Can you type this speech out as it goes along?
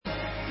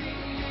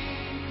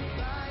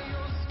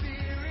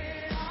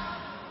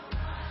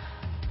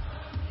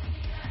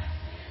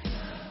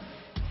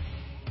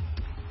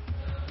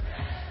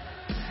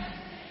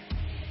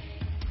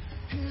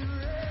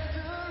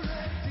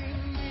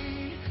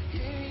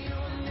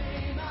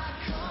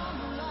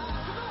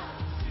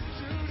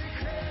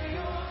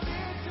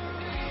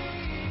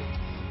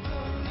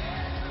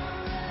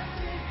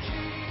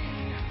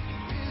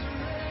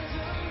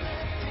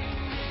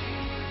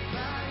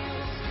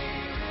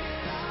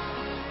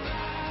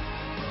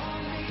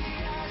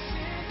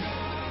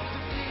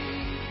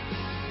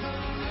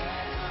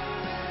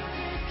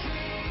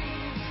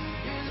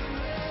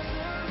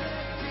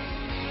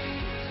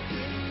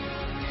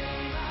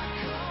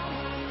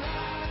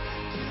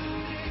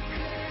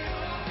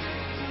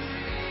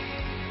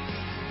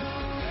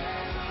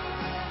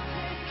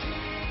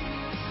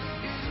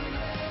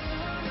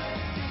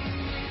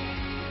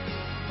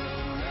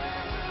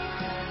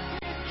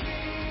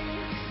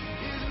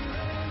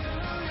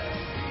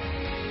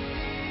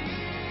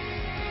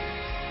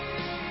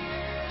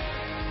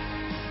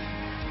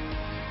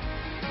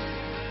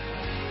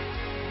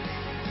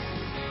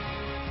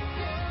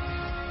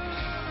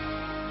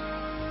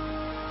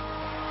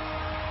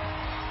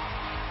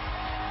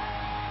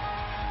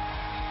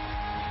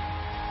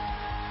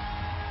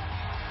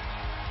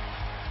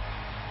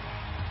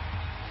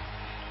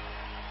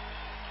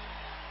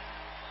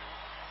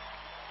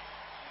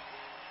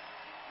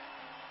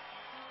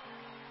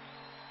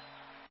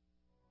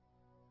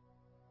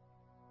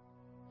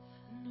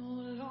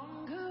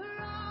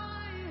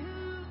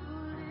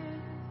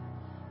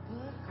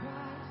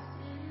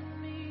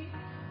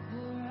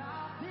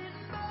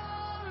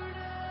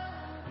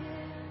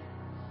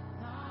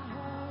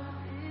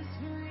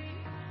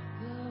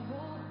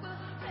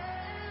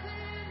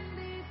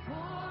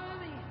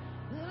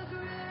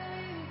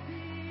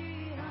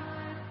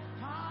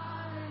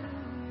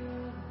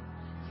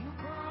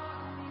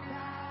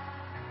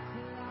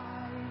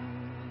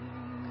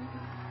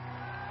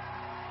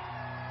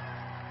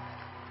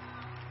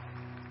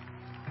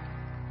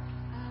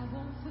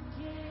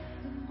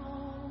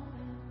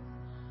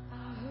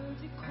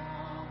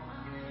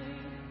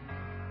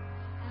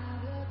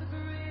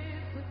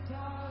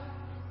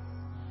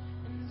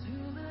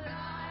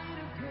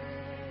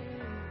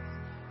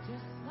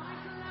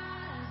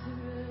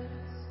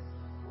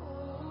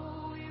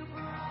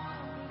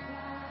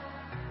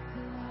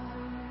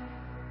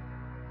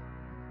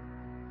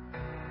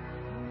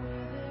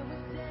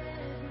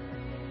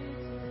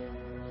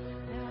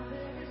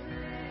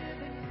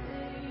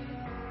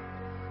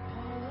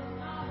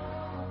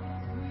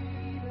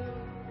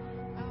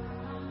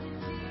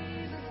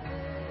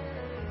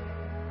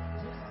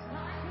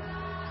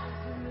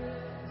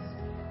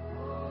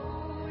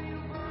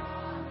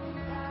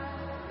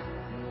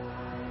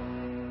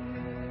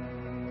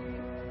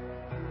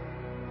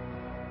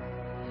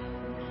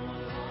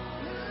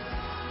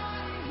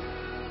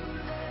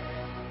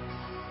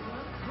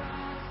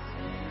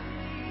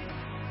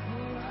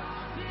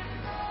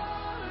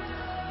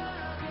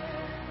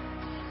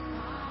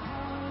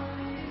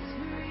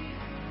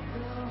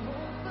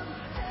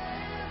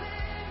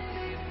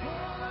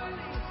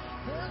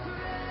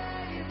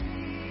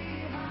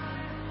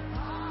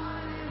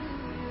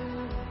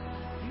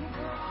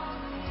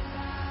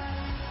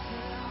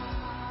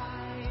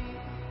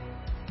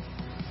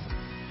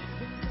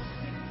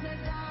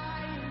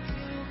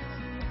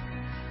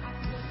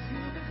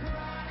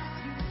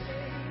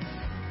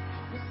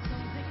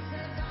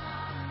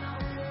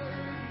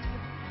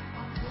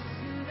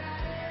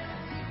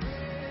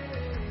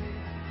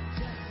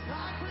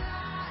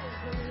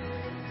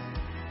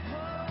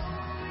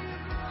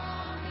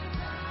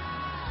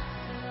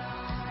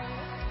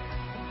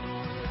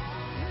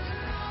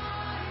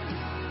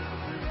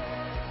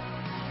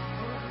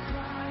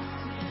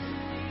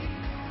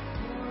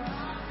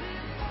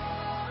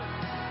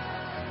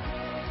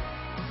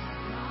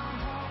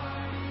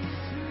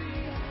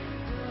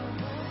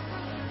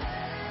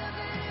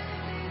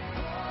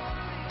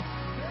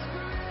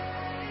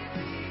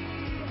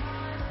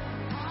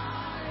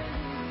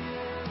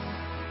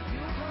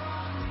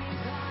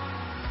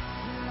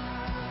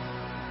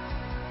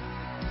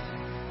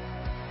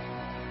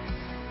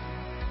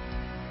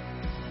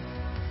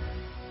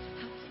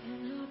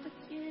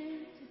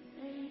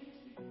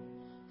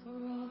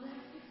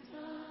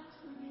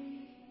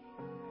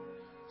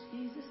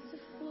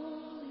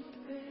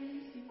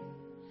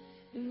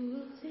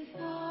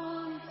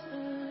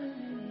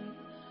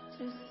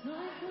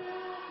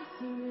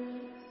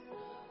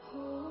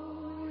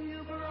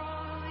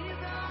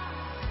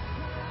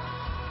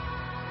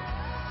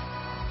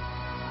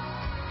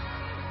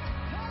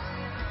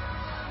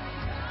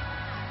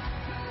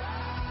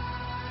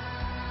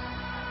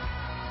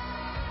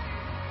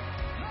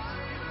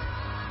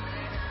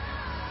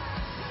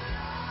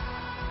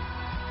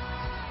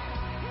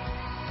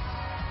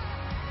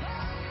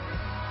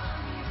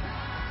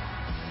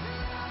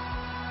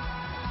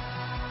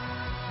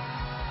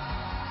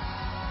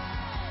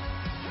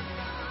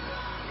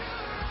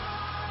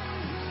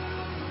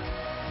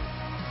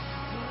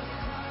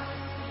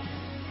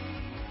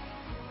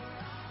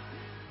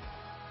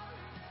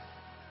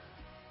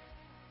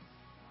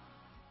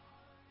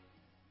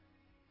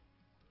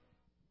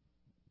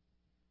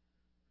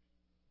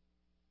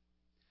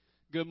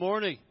Good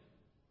morning.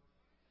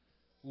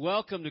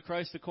 Welcome to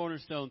Christ the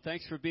Cornerstone.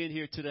 Thanks for being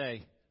here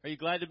today. Are you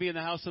glad to be in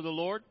the house of the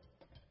Lord?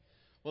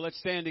 Well, let's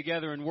stand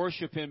together and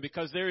worship Him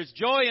because there is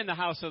joy in the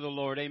house of the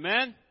Lord.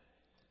 Amen?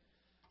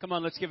 Come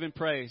on, let's give Him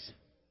praise.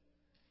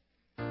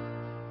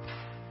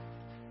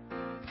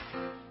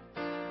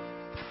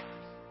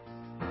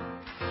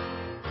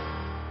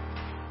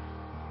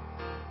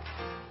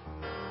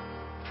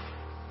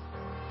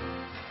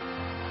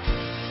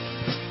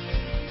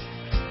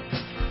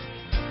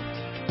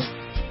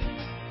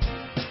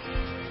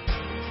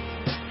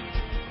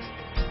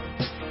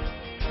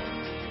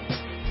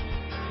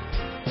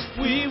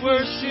 We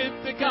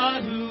worship the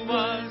God who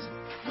was.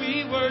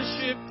 We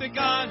worship the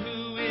God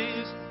who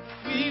is.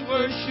 We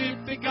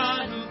worship the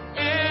God who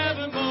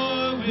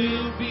evermore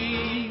will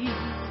be.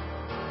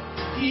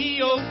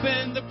 He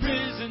opened the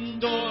prison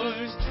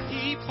doors.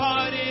 He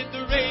parted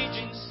the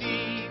raging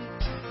sea.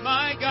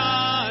 My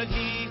God,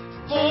 He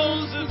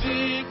holds the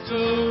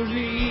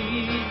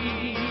victory.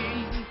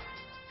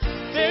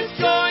 There's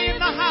joy in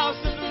the house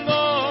of the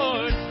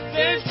Lord.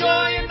 There's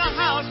joy in the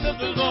house of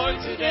the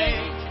Lord today.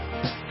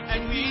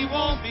 And we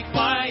won't be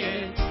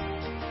quiet.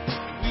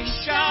 We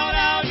shout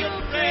out your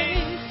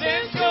praise.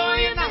 There's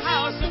joy in the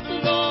house of the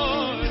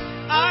Lord.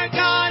 Our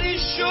God is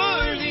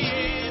surely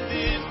in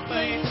this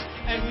place.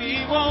 And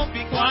we won't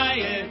be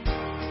quiet.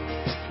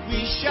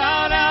 We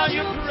shout out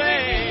your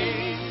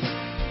praise.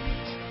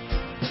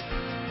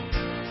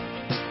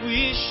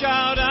 We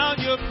shout out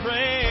your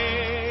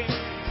praise.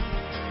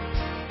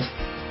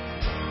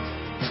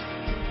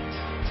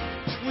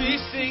 We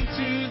sing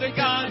to the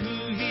God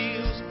who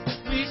heals.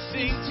 We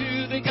sing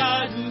to the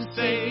God who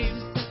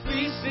saves.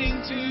 We sing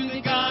to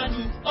the God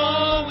who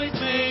always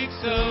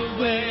makes a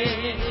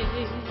way.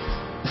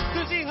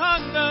 'Cause He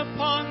hung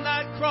upon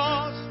that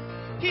cross.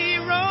 He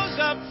rose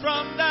up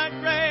from that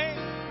grave.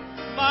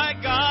 My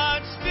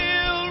God,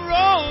 still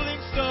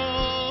rolling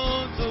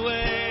stones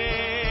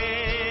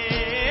away.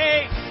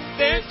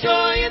 There's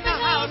joy in the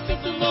house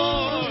of the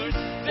Lord.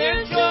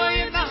 There's joy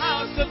in the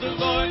house of the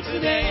Lord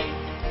today.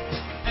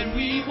 And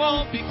we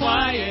won't be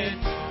quiet.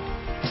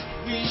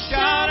 We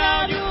shout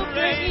out your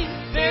praise.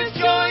 There's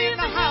joy in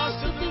the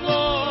house of the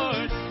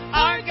Lord.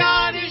 Our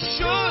God is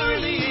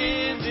surely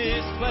in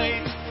this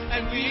place.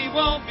 And we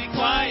won't be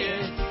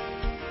quiet.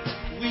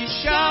 We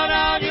shout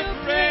out your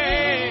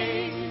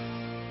praise.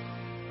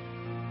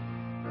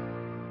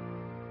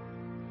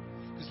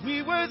 'Cause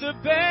we were the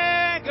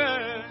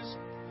beggars,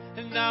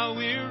 and now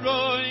we're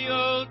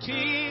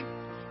royalty.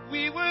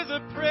 We were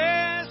the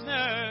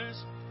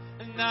prisoners,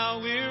 and now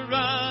we're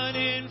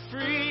running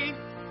free.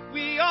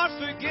 We are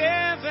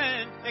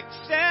forgiven,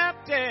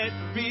 accepted,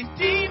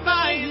 redeemed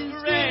by His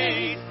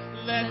grace.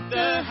 Let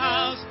the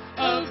house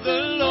of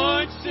the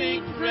Lord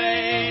sing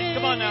praise.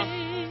 Come on now.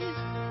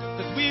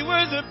 'Cause we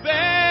were the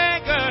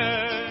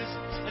beggars,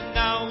 and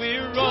now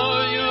we're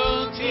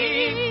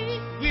royalty.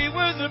 We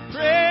were the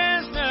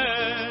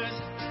prisoners,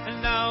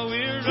 and now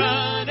we're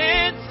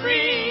running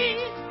free.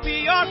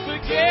 We are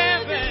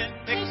forgiven,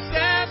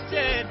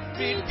 accepted,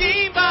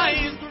 redeemed by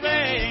His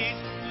grace.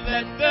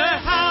 Let the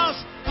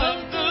house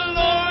of the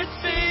Lord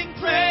sing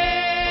praise.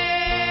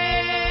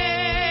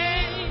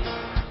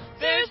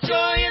 There's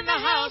joy in the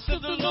house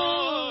of the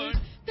Lord.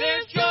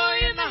 There's joy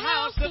in the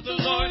house of the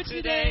Lord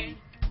today.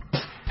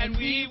 And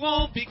we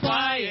won't be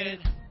quiet.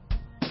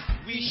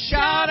 We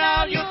shout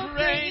out your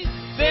praise.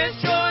 There's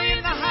joy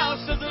in the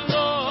house of the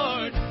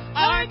Lord.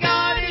 Our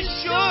God is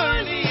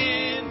surely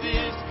in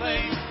this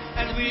place.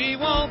 And we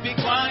won't be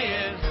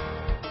quiet.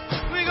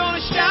 We're going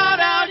to shout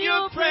out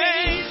your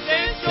praise.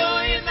 There's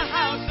joy in the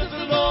house of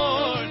the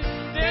Lord.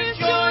 There's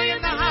joy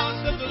in the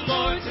house of the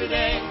Lord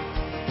today.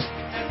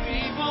 And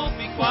we won't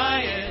be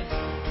quiet.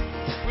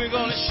 We're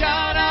going to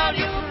shout out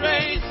your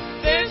praise.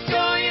 There's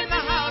joy in the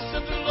house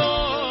of the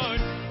Lord.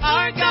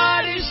 Our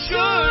God is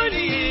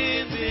surely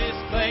in this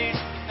place.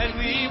 And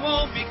we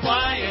won't be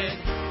quiet.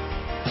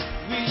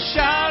 We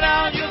shout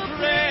out your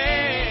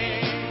praise.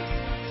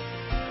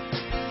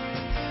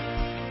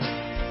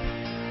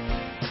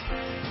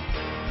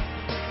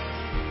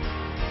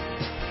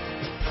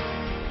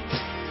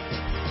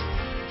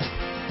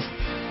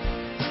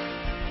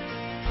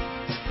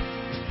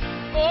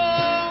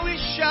 Oh, we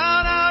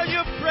shout out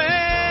your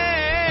praise.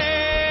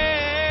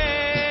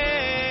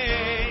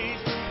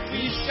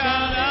 We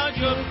shout out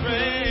your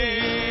praise.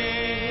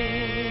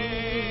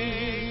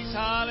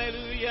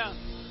 Hallelujah.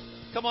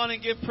 Come on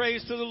and give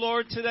praise to the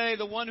Lord today,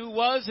 the one who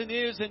was and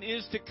is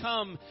to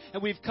come.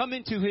 And we've come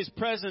into His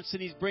presence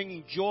and He's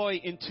bringing joy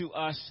into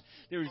us.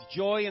 There is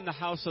joy in the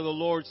house of the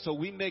Lord. So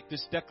we make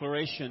this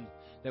declaration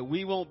that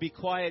we won't be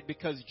quiet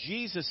because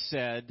Jesus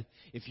said,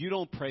 if you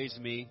don't praise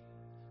me,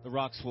 the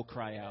rocks will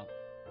cry out.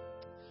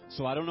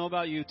 So I don't know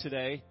about you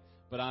today,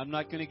 but I'm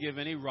not going to give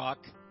any rock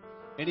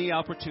any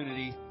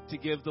opportunity to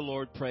give the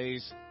Lord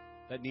praise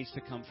that needs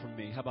to come from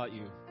me. How about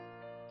you?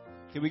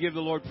 Can we give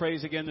the Lord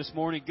praise again this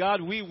morning?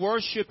 God, we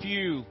worship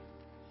you.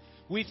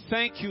 We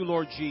thank you,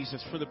 Lord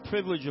Jesus, for the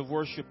privilege of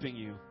worshiping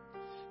you.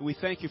 And we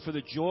thank you for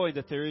the joy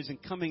that there is in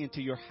coming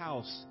into your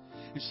house.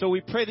 And so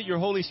we pray that your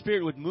Holy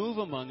Spirit would move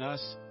among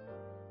us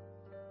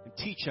and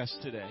teach us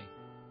today.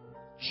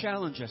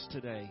 Challenge us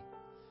today.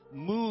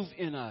 Move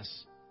in us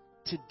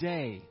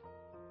today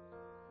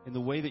in the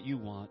way that you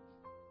want.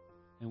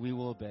 And we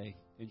will obey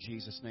in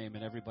Jesus' name.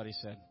 And everybody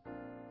said,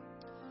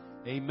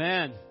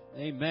 amen.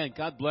 Amen.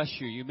 God bless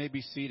you. You may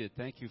be seated.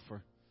 Thank you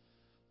for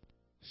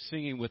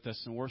singing with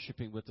us and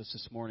worshiping with us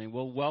this morning.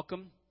 Well,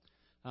 welcome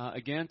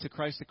again to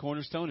Christ the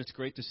Cornerstone. It's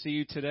great to see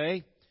you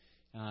today.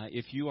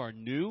 If you are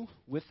new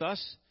with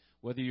us,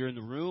 whether you're in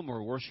the room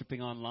or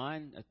worshiping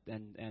online,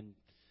 and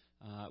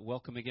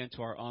welcome again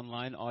to our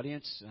online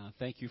audience.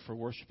 Thank you for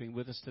worshiping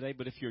with us today.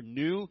 But if you're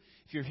new,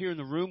 if you're here in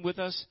the room with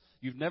us,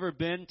 you've never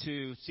been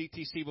to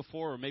CTC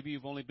before, or maybe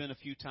you've only been a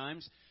few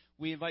times,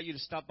 we invite you to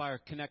stop by our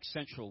Connect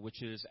Central,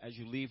 which is as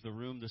you leave the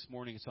room this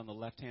morning. It's on the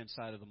left-hand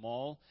side of the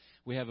mall.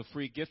 We have a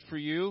free gift for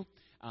you,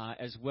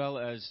 as well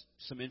as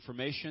some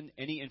information,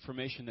 any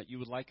information that you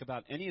would like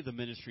about any of the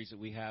ministries that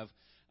we have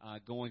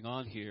going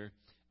on here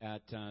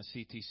at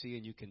CTC,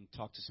 and you can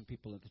talk to some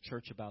people at the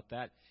church about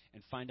that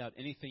and find out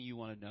anything you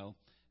want to know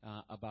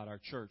about our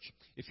church.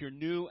 If you're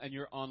new and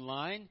you're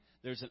online,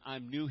 there's an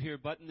I'm New Here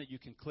button that you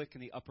can click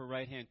in the upper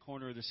right-hand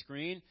corner of the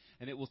screen,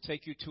 and it will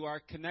take you to our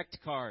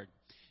Connect card.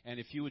 And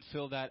if you would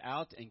fill that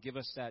out and give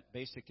us that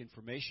basic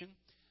information.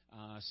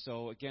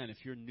 So, again,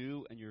 if you're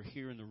new and you're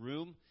here in the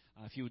room,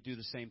 if you would do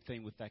the same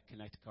thing with that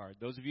Connect card.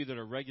 Those of you that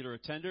are regular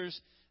attenders,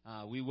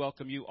 we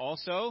welcome you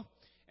also.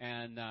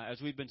 And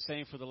as we've been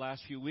saying for the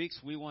last few weeks,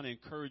 we want to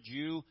encourage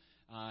you,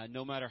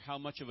 no matter how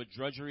much of a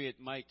drudgery it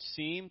might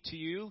seem to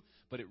you,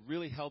 but it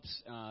really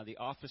helps the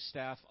office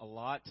staff a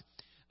lot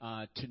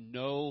to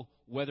know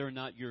whether or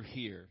not you're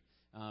here,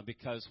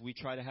 because we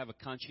try to have a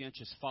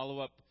conscientious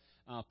follow-up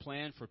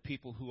plan for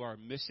people who are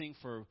missing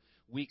for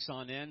weeks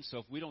on end. So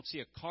if we don't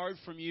see a card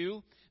from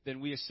you, then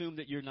we assume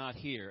that you're not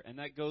here. And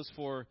that goes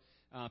for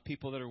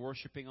people that are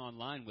worshiping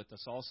online with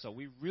us also.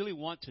 We really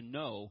want to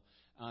know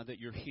that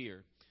you're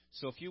here.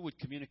 So if you would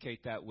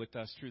communicate that with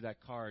us through that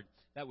card,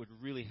 that would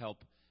really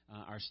help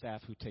our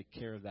staff who take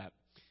care of that.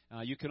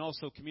 You can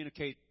also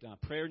communicate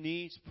prayer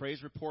needs,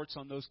 praise reports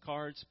on those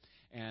cards,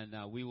 and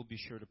we will be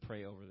sure to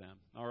pray over them.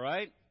 All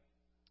right?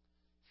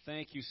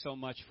 Thank you so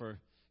much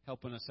for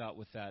helping us out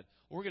with that.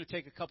 We're going to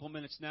take a couple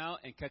minutes now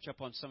and catch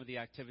up on some of the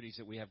activities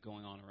that we have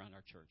going on around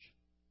our church.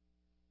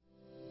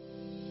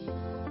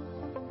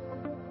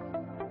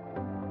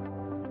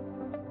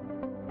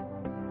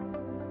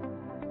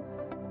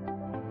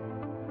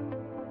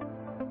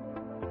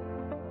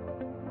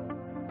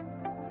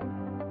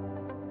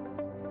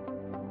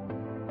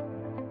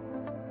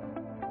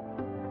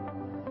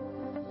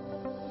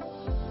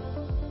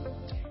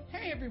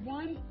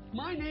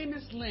 My name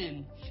is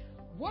Lynn.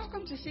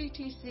 Welcome to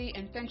CTC,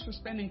 and thanks for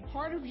spending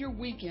part of your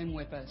weekend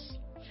with us.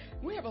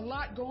 We have a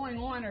lot going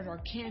on at our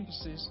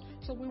campuses,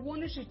 so we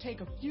wanted to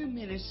take a few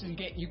minutes and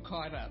get you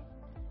caught up.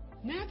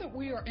 Now that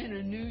we are in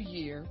a new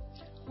year,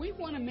 we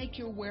want to make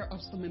you aware of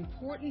some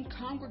important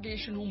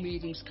congregational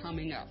meetings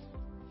coming up.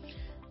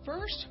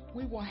 First,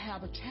 we will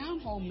have a town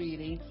hall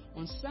meeting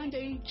on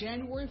Sunday,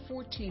 January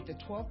 14th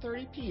at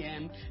 12:30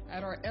 p.m.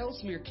 at our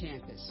Ellesmere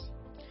campus.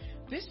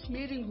 This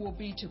meeting will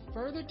be to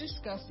further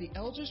discuss the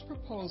elders'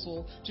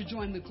 proposal to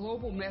join the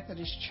Global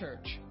Methodist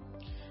Church.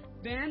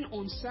 Then,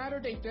 on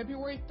Saturday,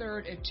 February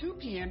 3rd at 2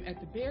 p.m. at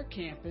the Bear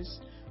campus,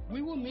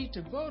 we will meet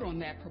to vote on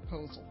that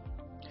proposal.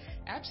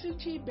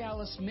 Absentee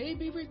ballots may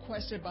be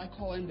requested by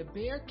calling the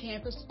Bear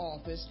campus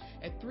office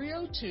at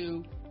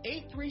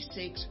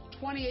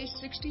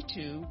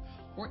 302-836-2862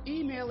 or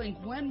emailing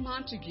Gwen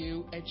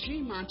Montague at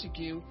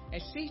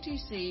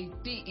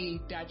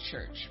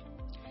gmontague@ctcde.church.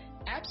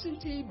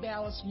 Absentee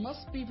ballots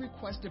must be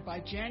requested by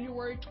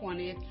January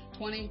 20th,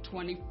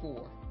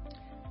 2024.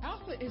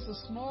 Alpha is a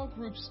small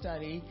group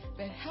study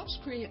that helps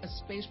create a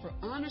space for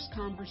honest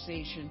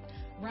conversation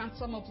around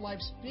some of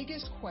life's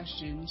biggest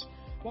questions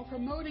while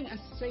promoting a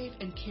safe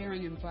and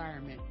caring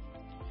environment.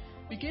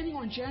 Beginning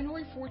on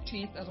January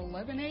 14th at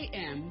 11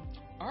 a.m.,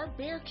 our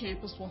Bear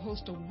campus will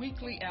host a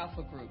weekly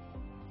Alpha group.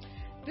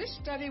 This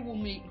study will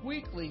meet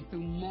weekly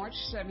through March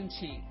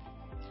 17th.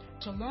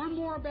 To learn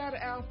more about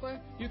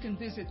Alpha, you can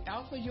visit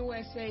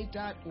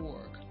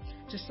alphausa.org.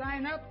 To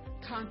sign up,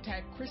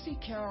 contact Chrissy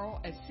Carroll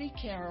at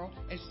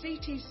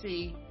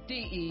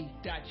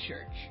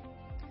ccarroll@ctcde.church.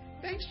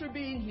 Thanks for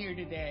being here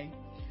today.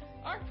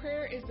 Our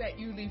prayer is that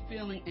you leave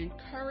feeling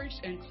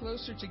encouraged and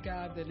closer to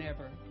God than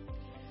ever.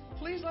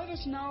 Please let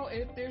us know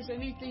if there's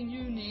anything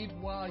you need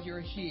while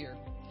you're here.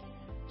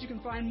 You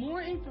can find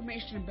more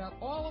information about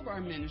all of our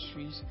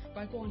ministries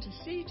by going to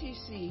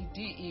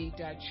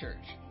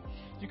ctcde.church.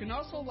 You can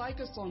also like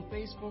us on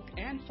Facebook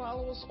and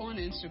follow us on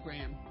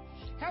Instagram.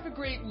 Have a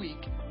great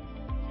week.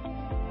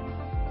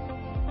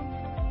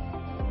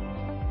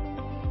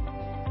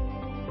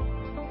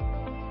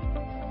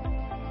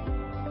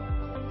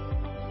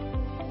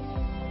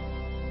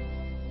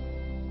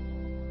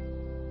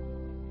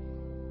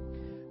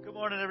 Good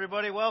morning,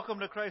 everybody. Welcome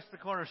to Christ the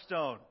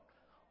Cornerstone.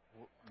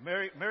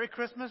 Merry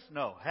Christmas?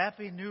 No,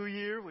 Happy New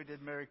Year. We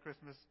did Merry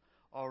Christmas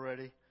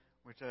already,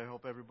 which I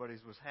hope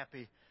everybody's was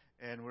happy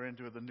and we're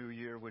into the new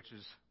year, which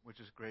is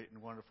great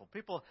and wonderful.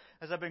 People,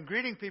 as I've been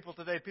greeting people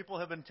today, people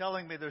have been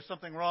telling me there's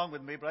something wrong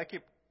with me, but I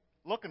keep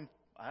looking.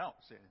 I don't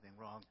see anything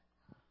wrong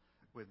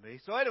with me.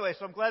 So anyway,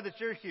 I'm glad that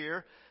you're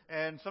here,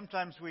 and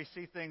sometimes we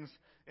see things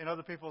in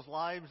other people's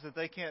lives that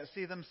they can't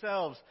see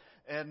themselves,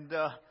 and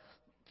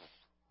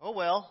oh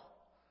well,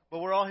 but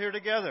we're all here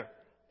together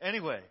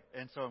anyway,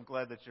 and so I'm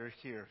glad that you're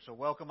here. So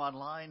welcome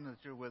online, that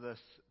you're with us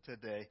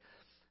today.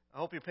 I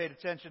hope you paid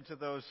attention to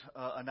those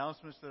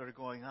announcements that are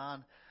going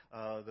on,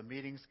 the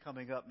meetings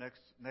coming up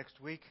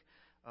next week.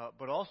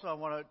 But also, I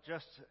want to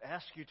just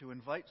ask you to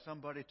invite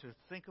somebody to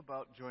think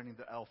about joining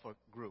the Alpha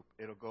group.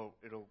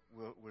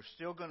 We're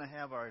still going to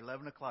have our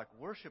 11 o'clock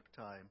worship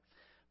time,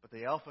 but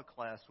the Alpha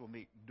class will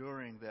meet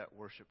during that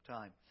worship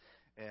time.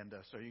 And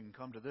so you can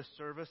come to this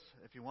service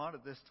if you want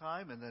at this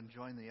time, and then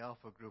join the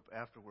Alpha group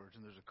afterwards.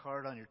 And there's a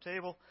card on your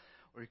table,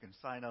 or you can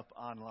sign up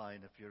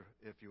online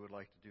if you would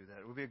like to do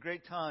that. It would be a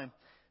great time.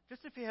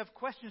 Just if you have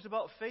questions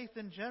about faith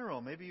in general,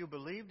 maybe you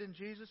believed in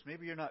Jesus,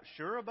 maybe you're not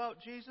sure about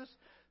Jesus,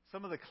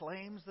 some of the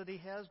claims that he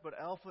has, but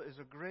Alpha is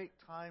a great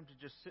time to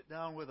just sit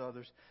down with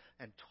others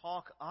and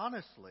talk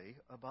honestly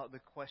about the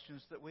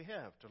questions that we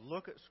have, to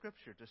look at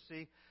Scripture, to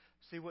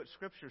see what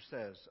Scripture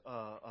says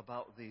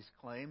about these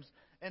claims,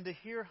 and to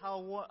hear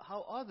how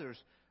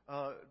others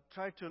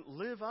try to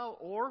live out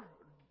or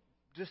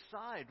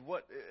decide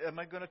am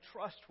I going to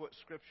trust what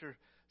Scripture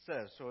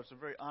says. So it's a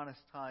very honest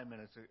time,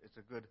 and it's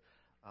a good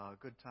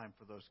time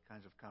for those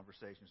kinds of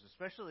conversations,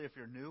 especially if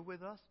you're new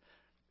with us.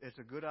 It's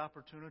a good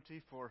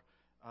opportunity for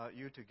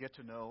you to get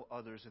to know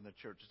others in the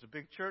church. It's a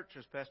big church,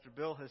 as Pastor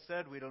Bill has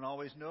said. We don't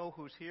always know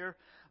who's here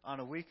on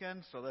a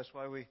weekend, so that's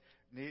why we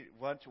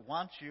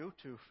want you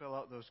to fill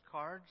out those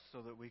cards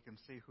so that we can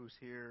see who's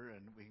here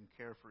and we can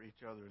care for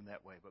each other in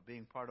that way. But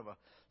being part of a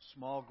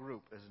small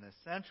group is an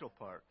essential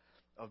part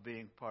of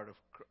being part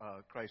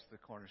of Christ the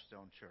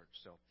Cornerstone Church.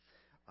 So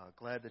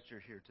glad that you're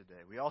here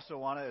today. We also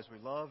want to, as we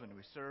love and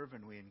we serve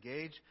and we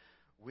engage,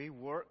 we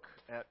work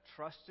at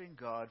trusting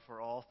God for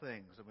all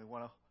things, and we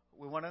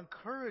want to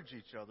encourage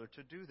each other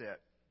to do that.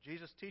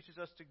 Jesus teaches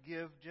us to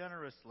give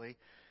generously,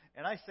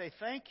 and I say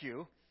thank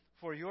you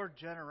for your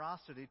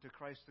generosity to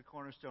Christ the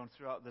Cornerstone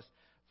throughout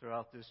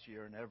this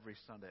year and every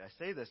Sunday. I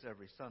say this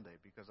every Sunday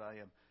because I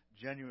am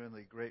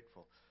genuinely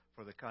grateful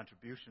for the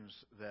contributions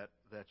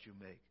that you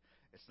make.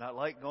 It's not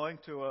like going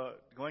to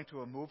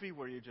a movie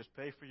where you just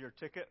pay for your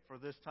ticket for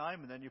this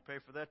time and then you pay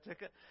for that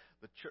ticket.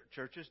 The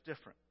church is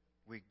different.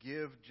 We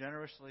give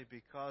generously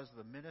because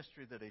the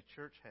ministry that a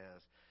church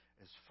has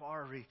is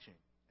far-reaching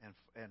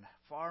and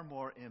far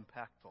more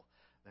impactful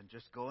than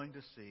just going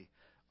to see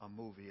a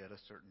movie at a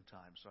certain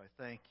time. So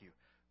I thank you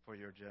for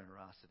your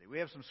generosity. We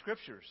have some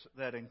scriptures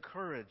that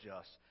encourage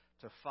us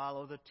to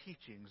follow the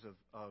teachings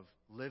of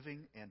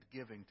living and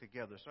giving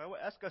together. So I will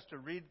ask us to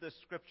read this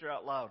scripture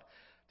out loud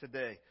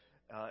today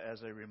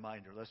as a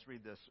reminder. Let's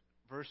read this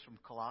verse from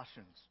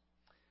Colossians.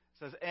 It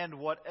says, "And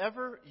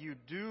whatever you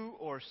do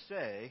or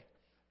say,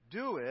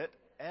 do it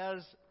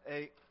as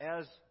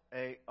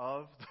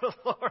of the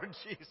Lord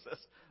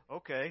Jesus."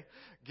 Okay.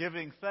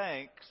 "Giving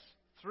thanks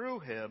through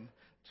him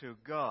to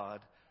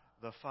God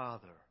the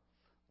Father."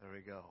 There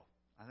we go.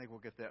 I think we'll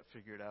get that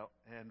figured out.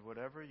 "And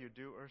whatever you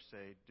do or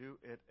say, do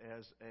it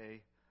as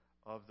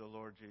of the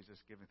Lord Jesus,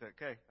 giving thanks."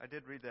 Okay, I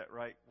did read that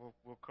right.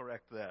 We'll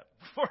correct that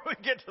before we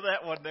get to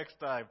that one next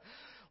time.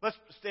 Let's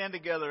stand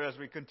together as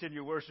we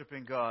continue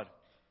worshiping God.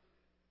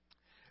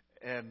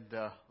 And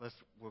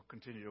we'll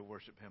continue to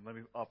worship him. Let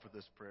me offer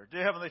this prayer.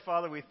 Dear Heavenly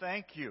Father, we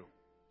thank you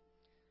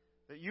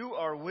that you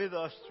are with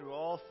us through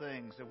all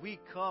things. That we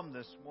come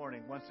this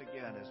morning once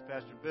again, as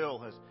Pastor Bill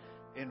has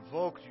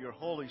invoked your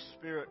Holy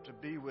Spirit to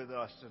be with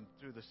us and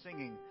through the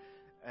singing,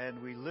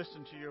 and we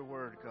listen to your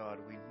word, God.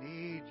 We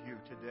need you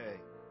today.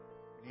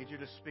 We need you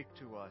to speak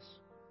to us.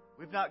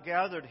 We've not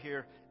gathered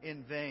here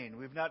in vain.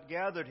 We've not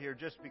gathered here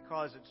just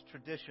because it's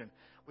tradition.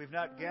 We've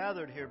not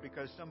gathered here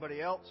because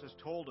somebody else has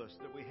told us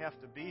that we have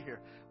to be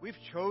here. We've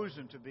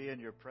chosen to be in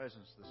your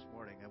presence this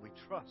morning, and we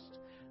trust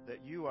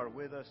that you are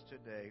with us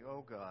today.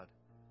 Oh God,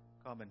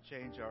 come and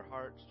change our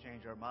hearts,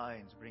 change our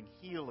minds, bring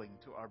healing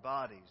to our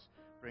bodies,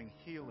 bring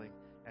healing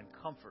and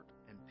comfort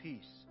and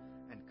peace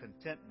and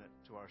contentment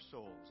to our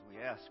souls. We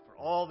ask for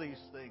all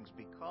these things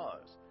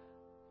because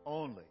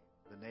only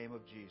the name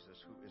of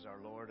Jesus, who is our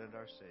Lord and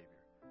our Savior.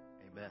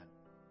 Amen.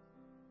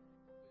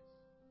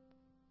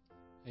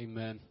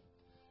 Amen.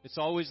 It's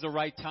always the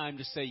right time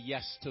to say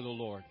yes to the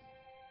Lord.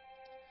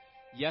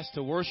 Yes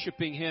to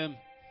worshiping him.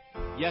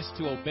 Yes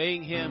to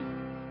obeying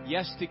him.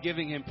 Yes to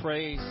giving him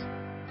praise.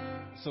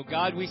 So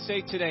God, we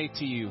say today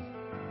to you,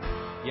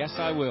 yes,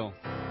 I will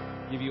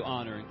give you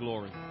honor and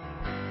glory.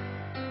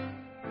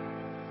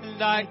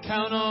 And I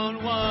count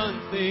on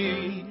one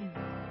thing.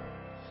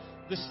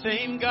 The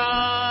same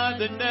God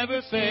that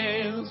never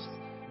fails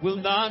will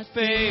not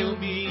fail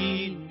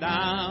me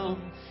now.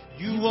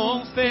 You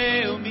won't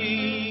fail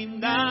me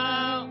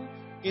now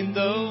in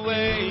the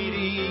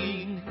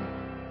waiting.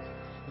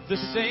 The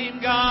same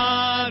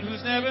God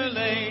who's never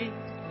late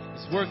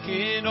He's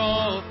working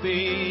all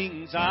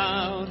things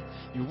out.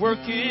 You're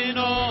working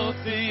all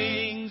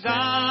things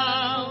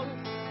out.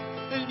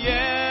 And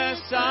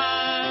yes,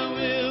 I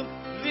will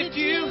lift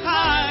you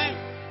high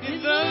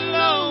in the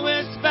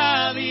lowest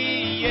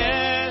valley.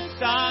 Yes,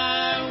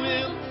 I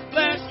will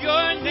bless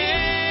your name.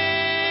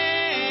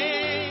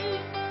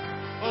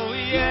 Oh,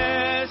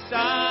 yes,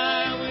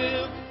 I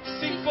will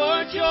sing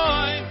for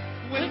joy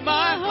when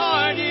my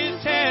heart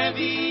is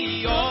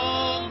heavy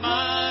all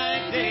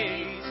my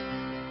days.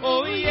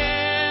 Oh,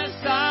 yes,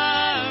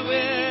 I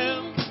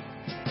will.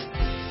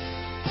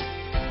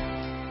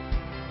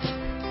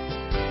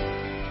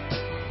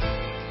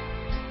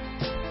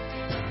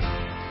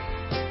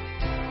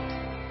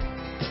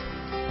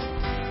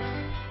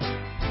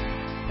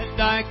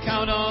 And I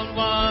count on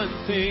one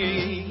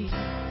thing.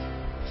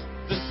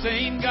 The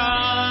same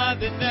God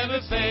that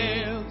never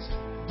fails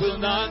will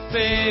not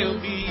fail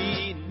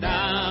me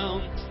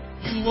now.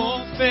 You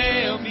won't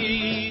fail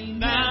me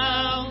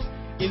now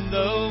in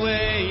the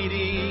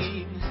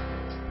waiting.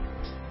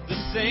 The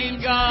same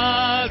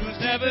God who's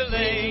never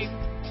late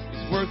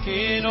is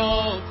working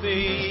all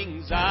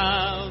things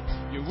out.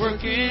 You're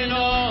working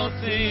all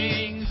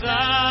things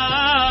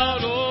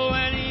out. Oh,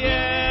 and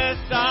yes,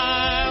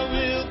 I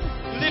will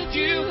lift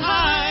you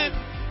high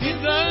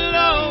in the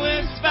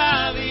lowest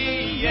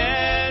valley.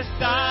 Yes,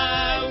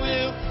 I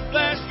will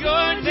bless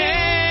your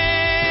name.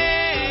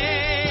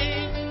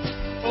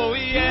 Oh,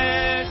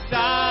 yes,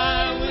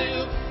 I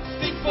will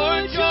sing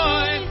for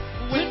joy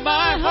when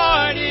my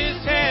heart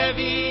is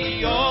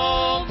heavy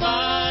all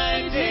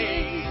my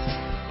days.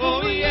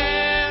 Oh,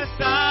 yes,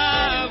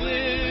 I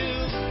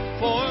will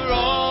for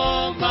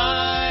all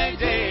my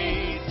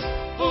days.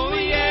 Oh,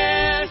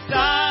 yes,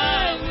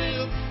 I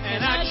will.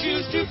 And I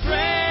choose to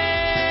praise,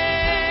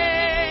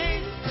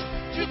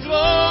 to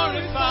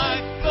glorify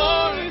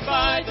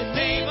the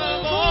name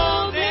of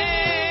all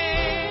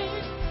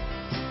names,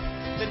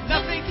 that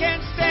nothing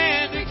can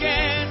stand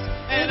against.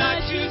 And I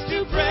choose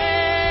to praise,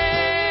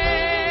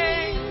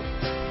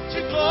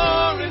 to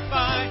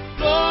glorify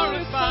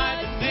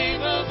the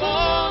name of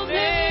all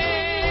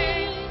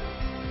names,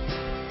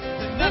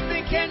 that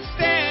nothing can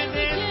stand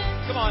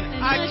against. Come on,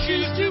 I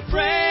choose to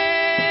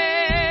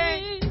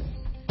praise,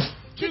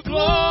 to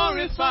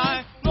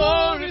glorify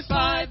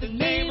the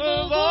name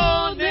of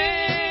all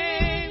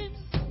names,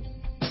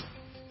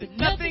 that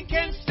nothing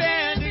can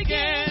stand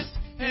against.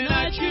 And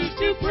I choose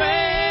to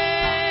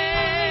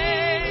praise,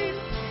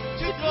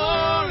 to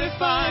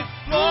glorify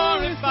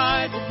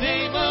the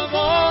name of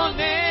all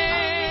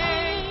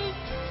names,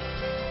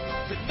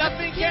 that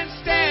nothing can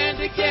stand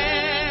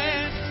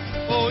against.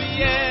 Oh,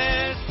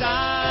 yes,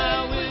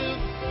 I will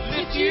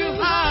lift you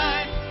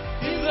high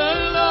in the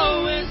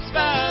lowest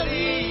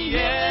valley.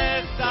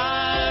 Yes,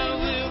 I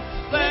will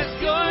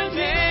bless your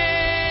name.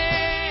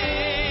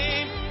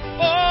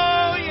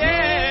 Oh,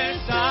 yes,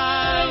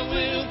 I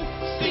will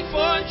sing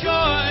for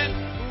joy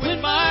when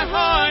my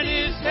heart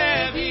is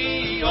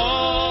heavy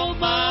all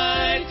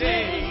my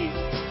days.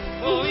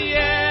 Oh,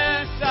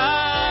 yes,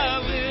 I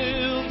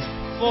will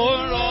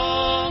for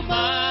all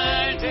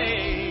my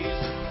days.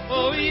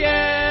 Oh,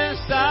 yes,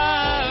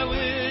 I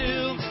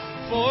will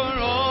for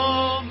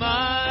all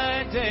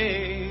my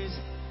days.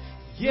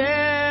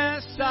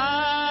 Yes,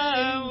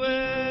 I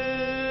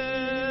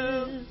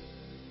will.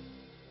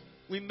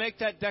 We make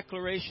that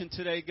declaration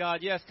today,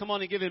 God. Yes, come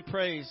on and give Him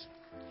praise.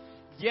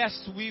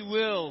 Yes, we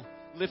will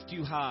lift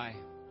you high.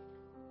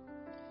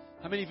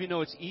 How many of you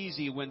know it's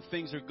easy when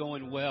things are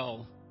going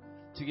well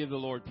to give the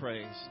Lord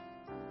praise?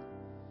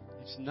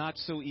 It's not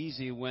so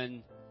easy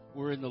when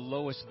we're in the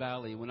lowest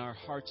valley, when our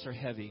hearts are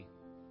heavy.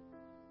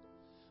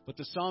 But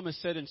the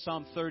psalmist said in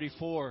Psalm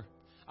 34,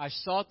 I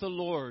sought the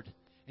Lord,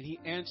 and He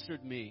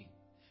answered me,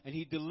 and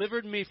He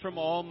delivered me from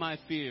all my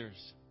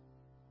fears.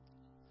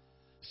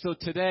 So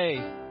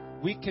today,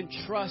 we can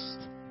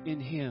trust in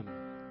Him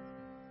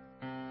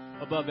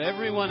above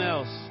everyone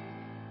else,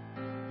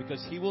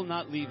 because He will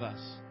not leave us.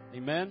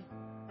 Amen?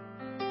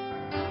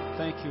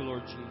 Thank you,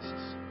 Lord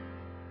Jesus.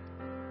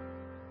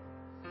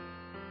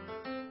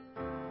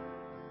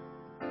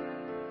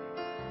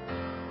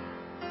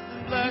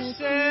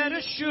 Blessed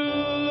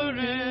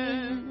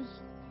assurance,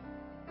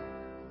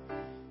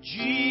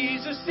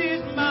 Jesus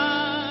is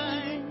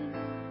mine.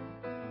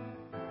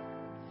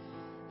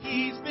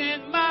 He's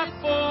been my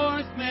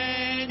fourth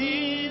man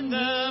in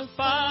the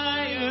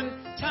fire,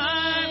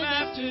 time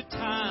after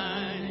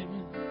time.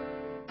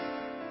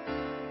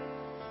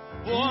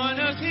 Born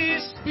of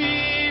His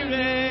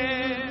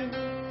Spirit,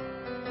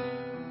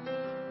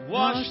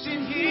 washed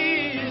in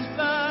His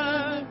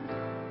blood,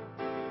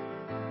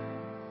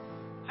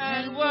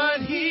 and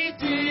what He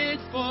did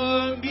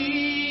for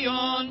me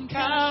on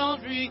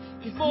Calvary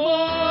is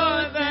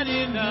more than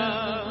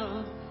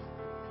enough.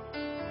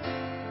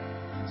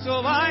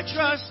 So I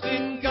trust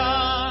in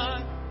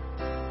God,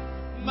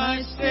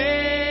 my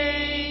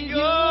Savior,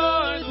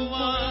 the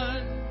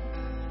one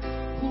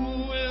who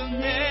will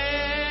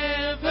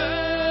never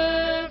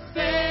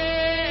fail.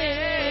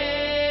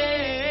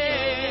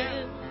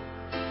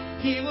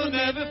 He will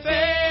never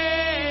fail.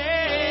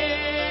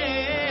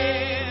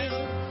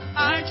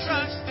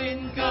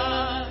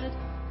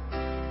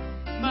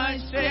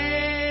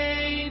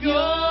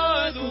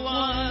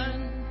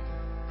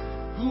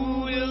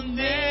 who will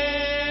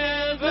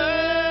never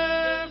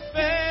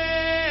fail.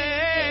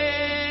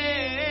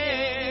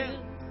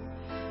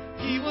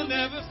 He will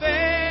never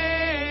fail.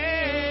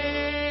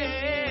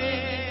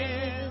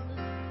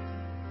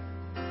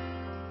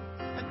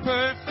 And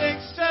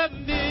perfect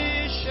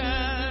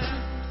submission,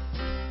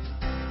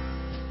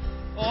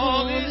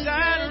 all is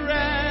at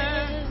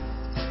rest.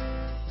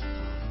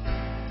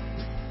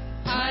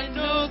 I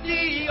know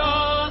the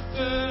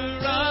author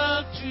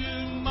of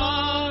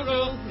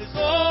tomorrow has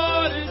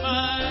ordered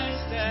my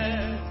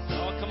steps.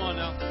 Oh, come on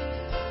now.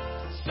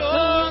 So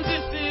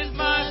this is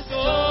my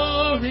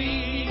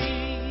story.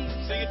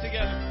 Sing it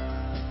together.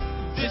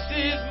 This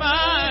is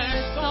my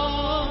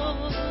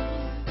song.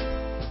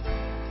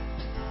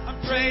 I'm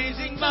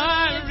praising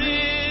my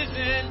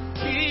risen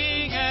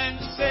King and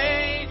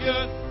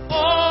Savior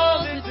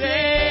all the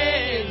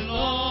day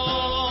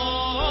long.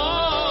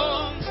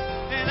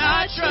 And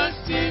I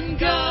trust in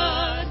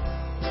God,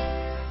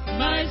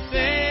 my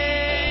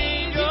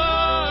Savior,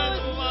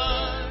 the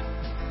one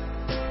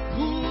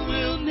who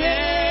will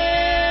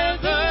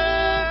never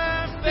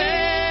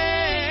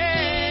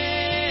fail.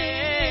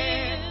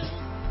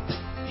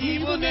 He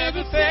will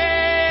never fail.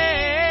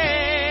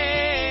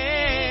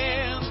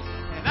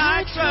 And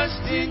I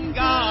trust in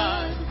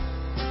God,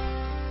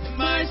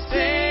 my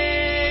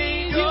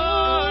Savior,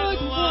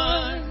 the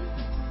one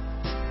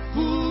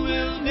who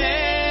will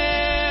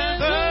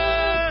never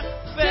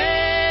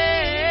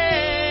fail.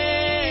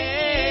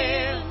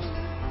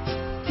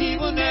 He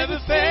will never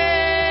fail.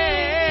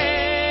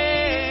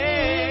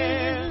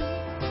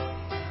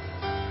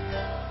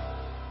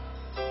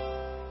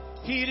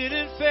 He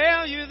didn't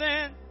fail you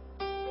then.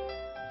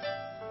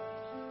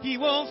 He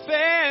won't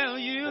fail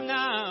you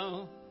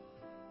now.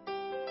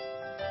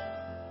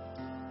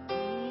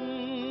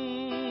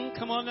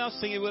 Come on now,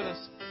 sing it with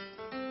us.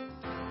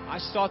 I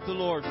sought the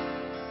Lord.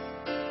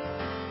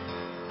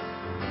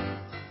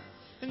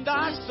 And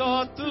I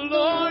sought the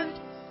Lord,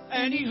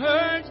 and He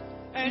heard,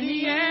 and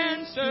He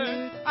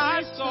answered.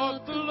 I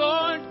sought the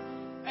Lord,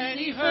 and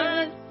He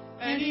heard,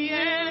 and He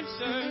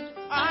answered.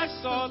 I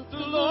sought the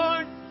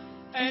Lord,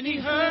 and He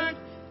heard,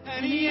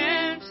 and He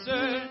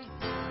answered.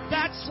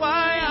 That's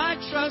why I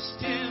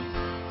trust Him.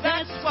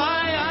 That's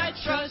why I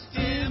trust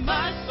Him.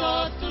 I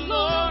sought the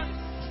Lord,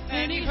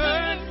 and He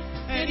heard,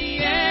 and He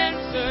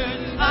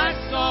answered. I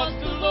sought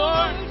the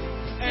Lord,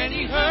 and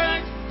He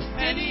heard,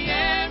 and He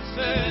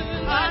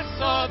answered. I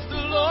sought the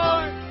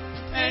Lord,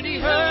 and He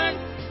heard,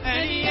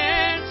 and He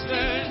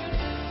answered.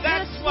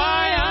 That's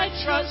why I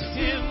trust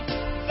Him.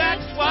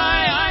 That's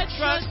why I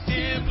trust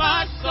Him.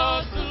 I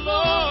sought the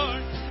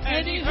Lord,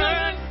 and He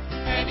heard,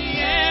 and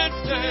He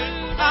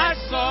answered. I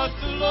sought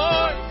the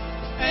Lord,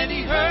 and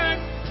He heard,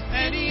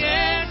 and He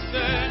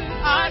answered.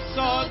 I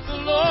sought the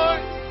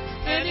Lord,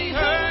 and He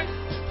heard,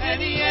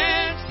 and He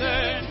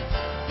answered.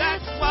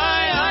 That's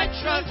why I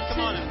trust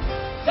Him.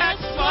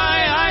 That's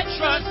why I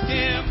trust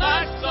Him.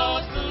 I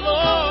sought the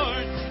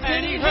Lord,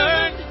 and He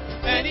heard,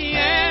 and He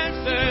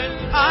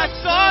answered. I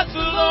sought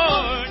the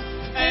Lord,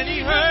 and He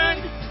heard,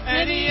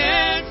 and He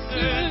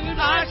answered.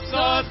 I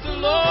sought the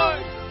Lord,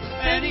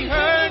 and He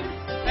heard,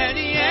 and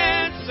He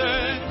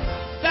answered.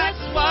 That's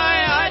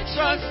why I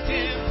trust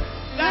Him.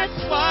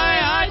 That's why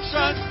I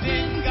trust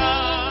in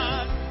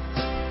God,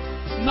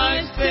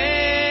 my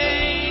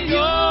Savior,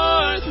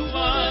 the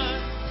one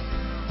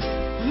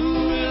who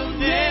will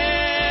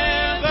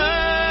never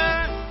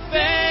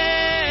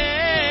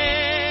fail.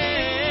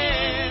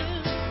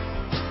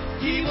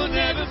 He will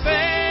never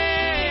fail.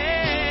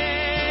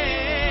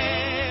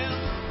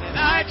 And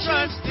I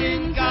trust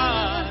in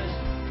God,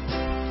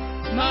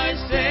 my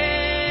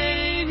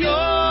Savior,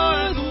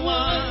 the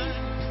one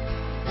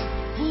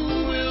who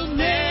will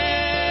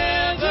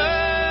never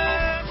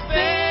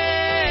fail.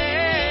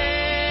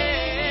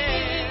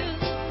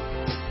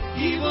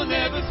 He will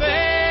never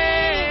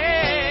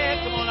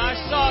fail. Come on, I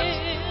sought.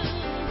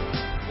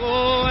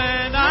 Oh,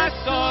 and I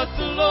sought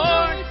the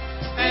Lord,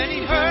 and He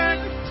heard,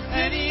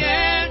 and He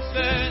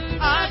answered.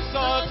 I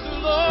sought the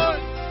Lord,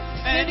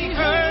 and He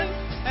heard,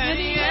 and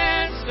He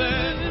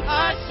answered.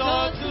 I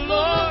sought the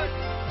Lord,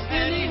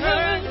 and He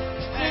heard,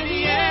 and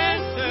He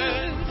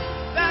answered.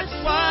 That's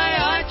why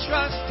I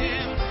trust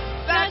Him.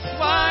 That's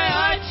why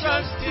I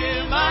trust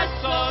Him. I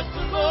sought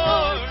the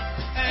Lord,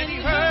 and He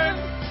heard,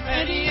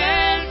 and He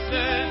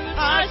answered.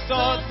 I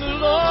sought the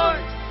Lord,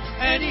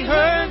 and He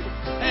heard,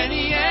 and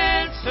He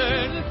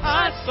answered.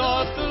 I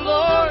sought the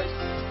Lord,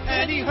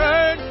 and He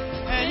heard,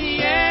 and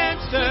He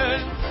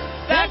answered.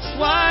 That's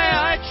why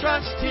I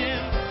trust Him.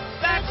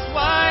 That's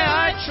why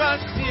I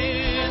trust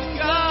in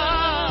God.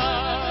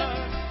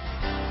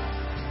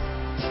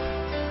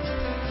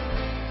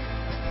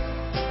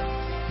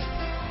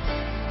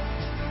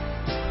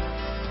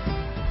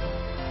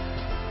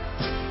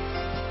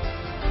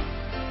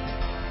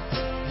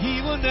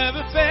 He will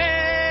never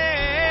fail.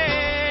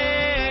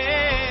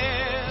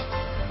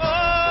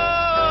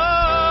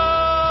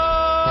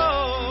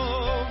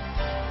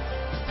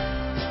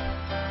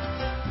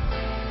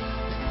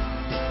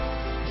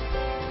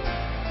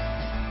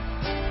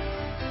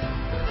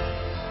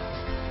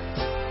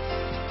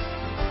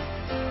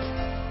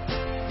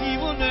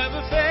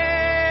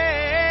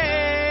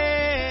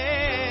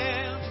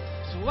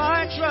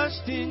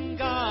 trust in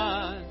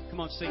God. Come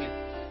on, sing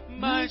it.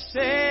 My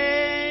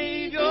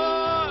Savior,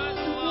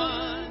 the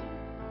one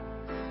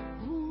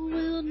who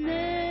will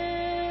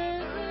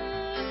never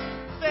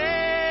fail.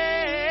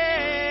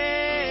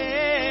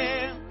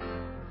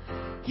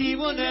 He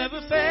will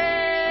never fail.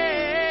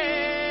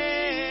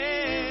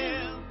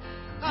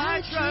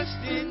 I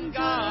trust in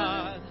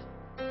God,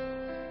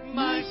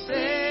 my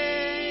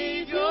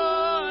Savior,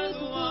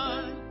 the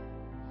one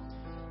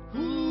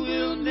who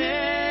will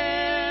never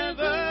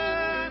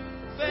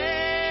fail.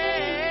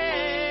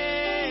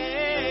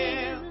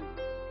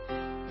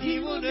 He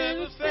will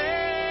never fail.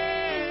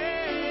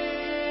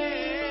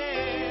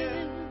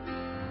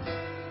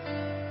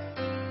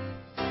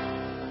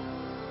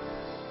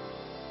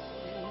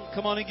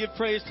 Come on and give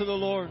praise to the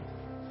Lord.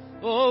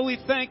 Oh, we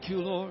thank you,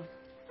 Lord.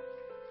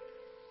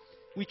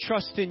 We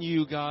trust in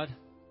you, God,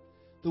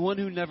 the one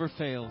who never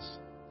fails,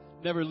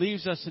 never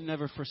leaves us and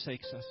never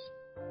forsakes us.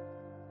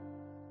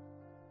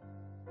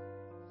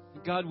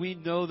 God, we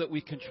know that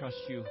we can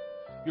trust you.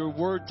 Your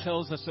word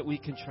tells us that we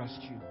can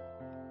trust you.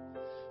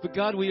 But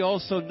God, we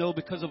also know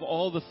because of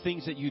all the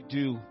things that you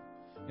do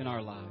in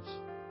our lives.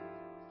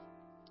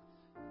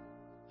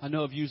 I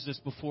know I've used this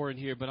before in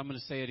here, but I'm going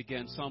to say it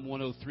again. Psalm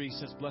 103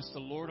 says, "Bless the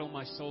Lord, O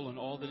my soul, and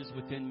all that is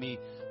within me.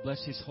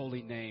 Bless his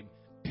holy name."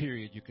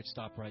 Period. You could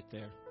stop right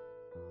there.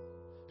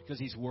 Because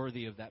he's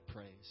worthy of that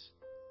praise.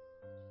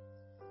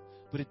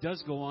 But it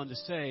does go on to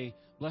say,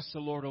 "Bless the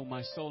Lord, O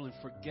my soul, and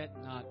forget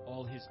not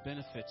all his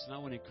benefits." And I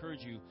want to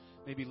encourage you,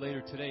 maybe later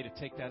today, to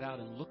take that out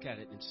and look at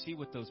it and see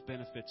what those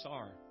benefits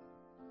are.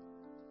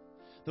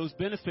 Those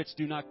benefits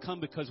do not come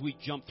because we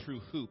jump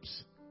through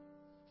hoops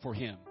for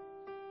him.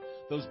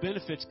 Those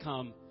benefits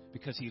come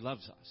because he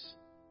loves us.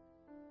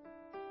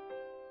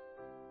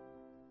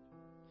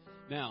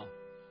 Now,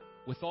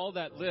 with all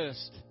that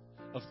list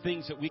of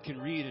things that we can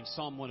read in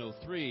Psalm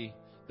 103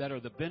 that are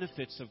the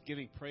benefits of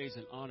giving praise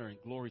and honor and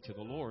glory to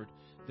the Lord,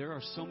 there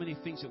are so many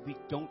things that we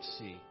don't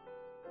see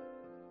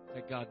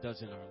that God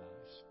does in our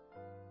lives.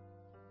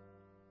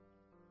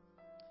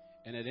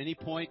 And at any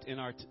point in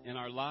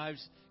our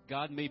lives,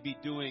 God may be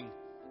doing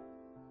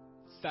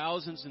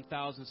thousands and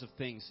thousands of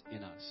things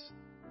in us,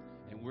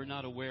 and we're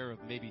not aware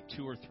of maybe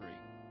 2 or 3.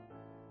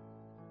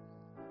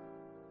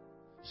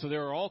 So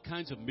there are all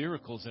kinds of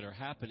miracles that are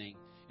happening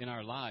in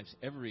our lives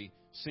every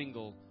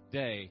single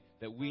day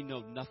that we know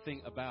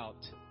nothing about.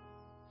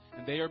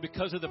 And they are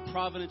because of the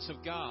providence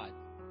of God.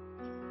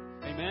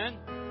 Amen?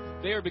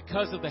 They are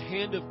because of the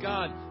hand of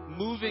God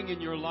moving in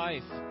your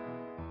life.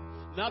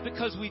 Not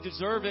because we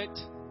deserve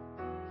it,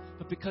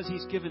 but because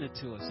he's given it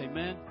to us.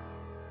 Amen?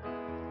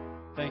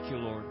 Thank you,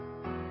 Lord.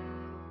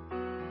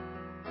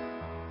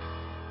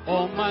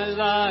 All my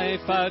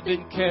life I've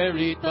been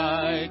carried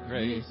by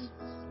grace.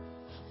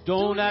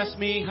 Don't ask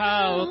me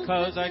how,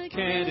 'cause I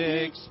can't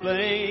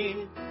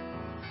explain.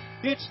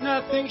 It's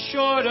nothing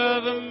short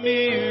of a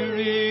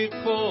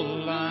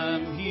miracle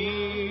I'm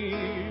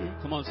here.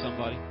 Come on,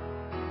 somebody.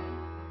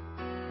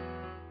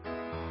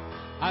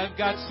 I've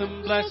got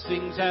some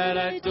blessings that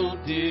I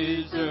don't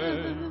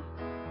deserve.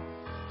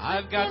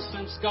 I've got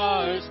some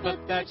scars,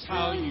 but that's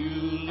how you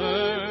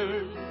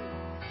learn.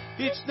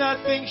 It's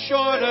nothing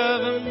short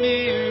of a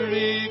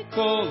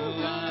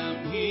miracle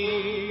I'm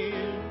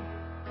here.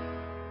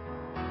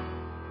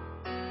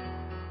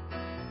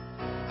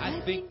 I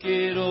think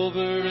it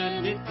over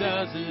and it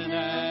doesn't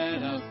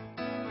add up.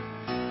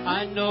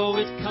 I know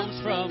it comes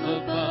from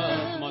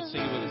above. Come on,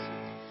 sing it with us.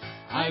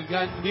 I've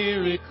got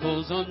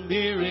miracles on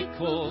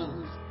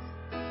miracles,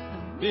 a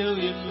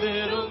million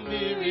little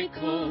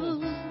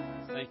miracles.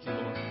 Thank you,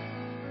 Lord.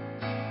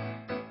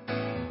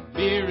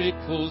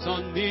 Miracles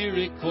on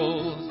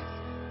miracles.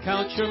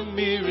 Count your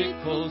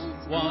miracles.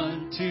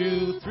 1,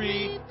 2,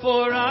 3,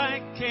 4. I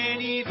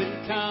can't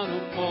even count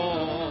them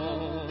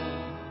all.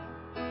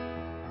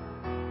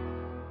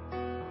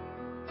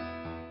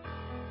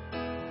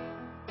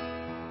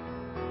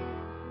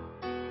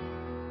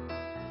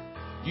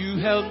 You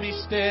held me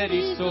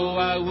steady so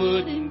I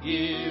wouldn't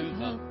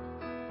give up.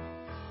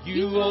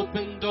 You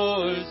opened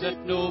doors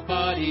that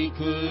nobody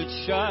could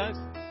shut.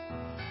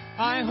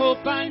 I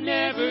hope I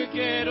never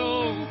get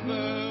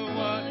over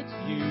what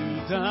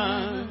you've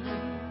done.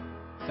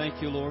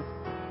 Thank you, Lord.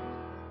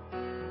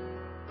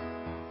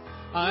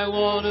 I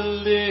want to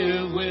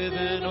live with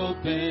an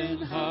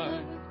open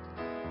heart.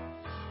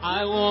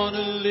 I want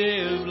to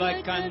live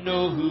like I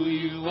know who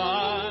you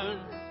are.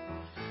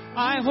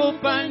 I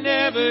hope I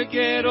never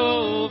get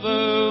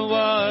over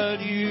what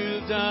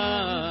you've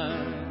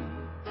done.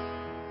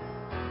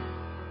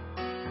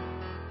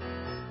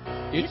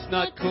 It's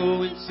not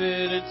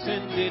coincidence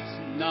and it's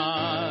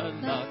not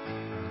luck.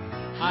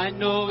 I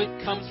know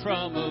it comes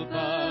from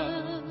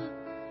above.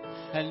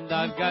 And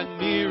I've got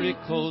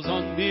miracles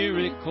on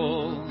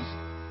miracles,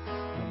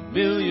 a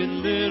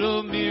million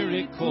little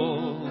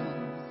miracles.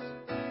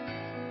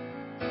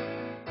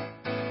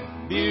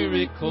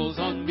 Miracles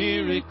on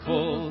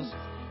miracles.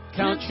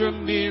 Count your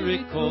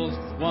miracles.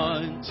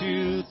 1,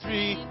 2,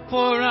 3,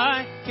 4.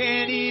 I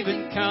can't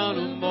even count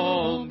them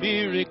all.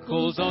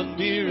 Miracles on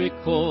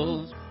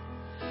miracles.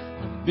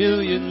 A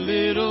million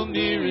little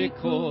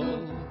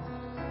miracles.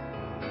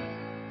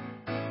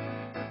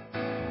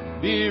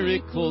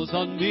 Miracles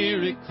on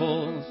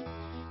miracles.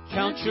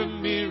 Count your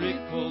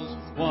miracles.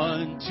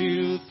 1,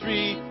 2,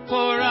 3,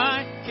 4.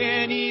 I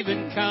can't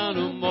even count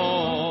them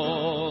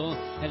all.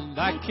 And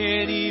I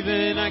can't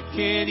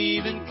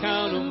even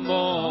count them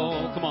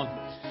all. Come on.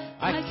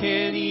 I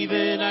can't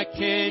even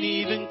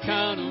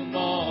count them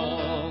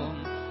all.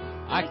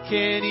 I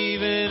can't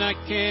even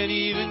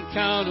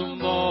count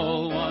them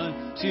all.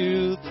 1,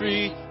 2,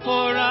 3,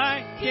 4.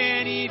 I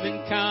can't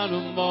even count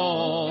them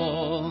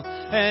all.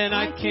 And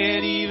I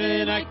can't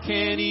even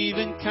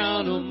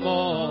count them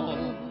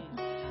all.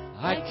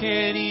 I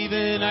can't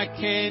even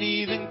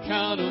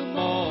count them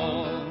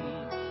all.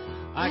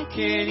 I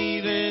can't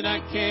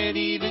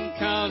even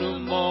count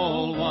them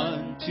all.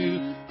 1,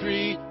 2,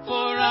 3,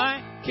 4.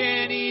 I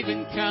can't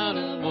even count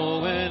them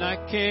all. And I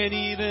can't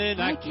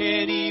even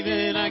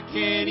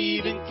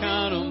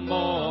count them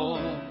all.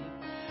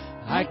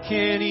 I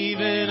can't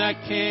even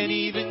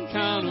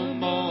count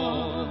them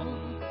all.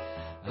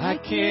 I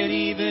can't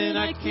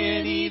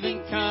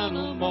even count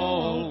them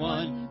all.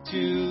 1,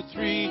 2,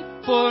 3,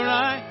 4.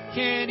 I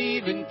can't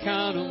even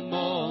count them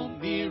all.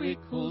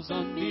 Miracles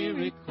on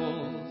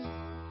miracles.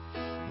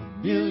 A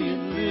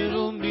million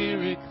little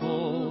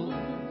miracles.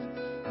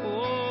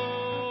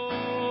 Oh,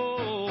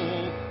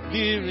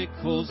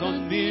 miracles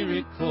on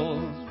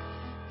miracles.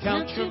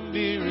 Count your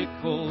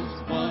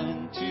miracles.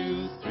 1,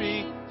 2,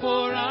 3,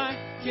 4. I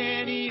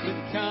can't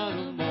even count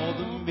them all.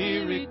 The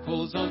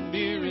miracles on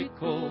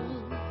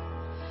miracles.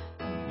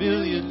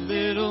 Million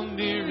little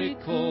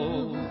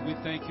miracles. We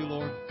thank you,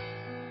 Lord,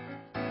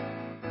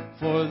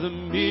 for the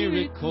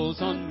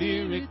miracles on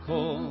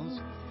miracles.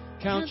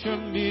 Count your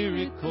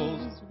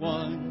miracles.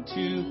 1,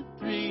 2,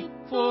 3,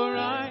 4.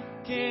 I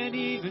can't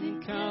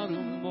even count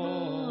them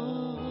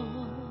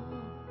all.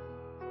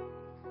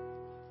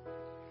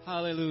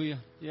 Hallelujah.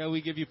 Yeah,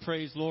 we give you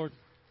praise, Lord.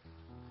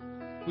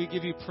 We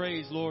give you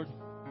praise, Lord.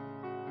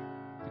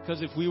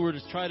 Because if we were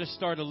to try to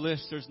start a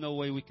list, there's no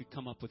way we could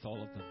come up with all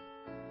of them.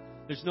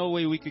 There's no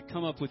way we could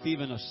come up with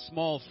even a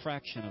small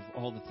fraction of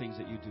all the things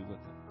that you do with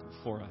them,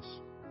 for us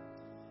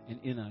and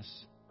in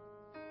us.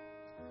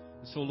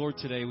 And so, Lord,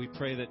 today we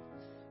pray that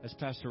as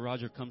Pastor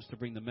Roger comes to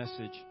bring the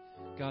message,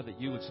 God, that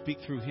you would speak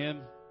through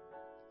him,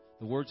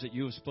 the words that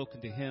you have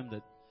spoken to him,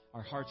 that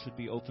our hearts would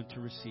be open to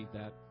receive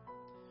that,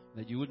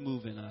 that you would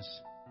move in us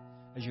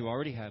as you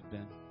already have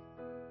been.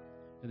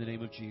 In the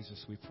name of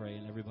Jesus, we pray.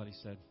 And everybody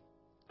said,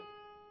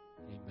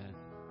 amen.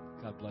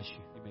 God bless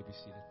you. You may be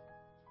seated.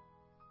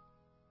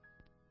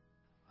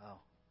 Wow.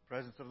 The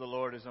presence of the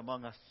Lord is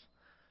among us.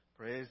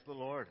 Praise the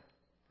Lord.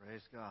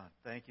 Praise God.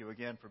 Thank you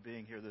again for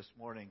being here this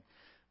morning.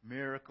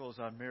 Miracles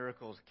on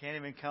miracles. Can't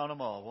even count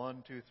them all.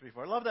 1, 2, 3,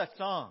 4. I love that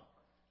song.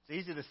 It's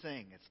easy to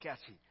sing. It's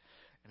catchy.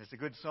 And it's a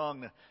good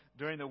song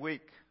during the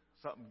week.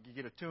 Something you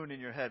get a tune in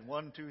your head.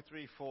 1, 2,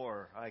 3,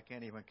 4. I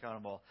can't even count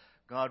them all.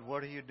 God,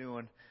 what are you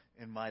doing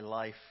in my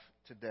life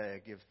today?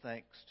 I give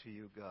thanks to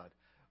you, God,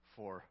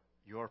 for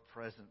your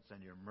presence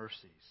and your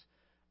mercies.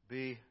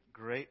 Be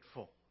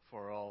grateful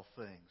for all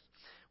things.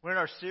 We're in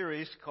our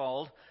series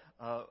called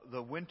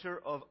The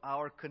Winter of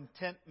Our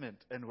Contentment,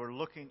 and we're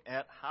looking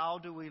at how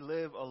do we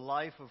live a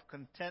life of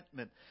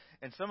contentment.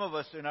 And some of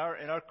us in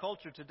our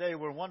culture today,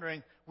 we're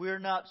wondering, we're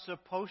not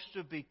supposed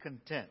to be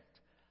content.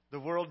 The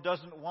world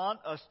doesn't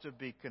want us to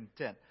be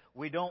content.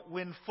 We don't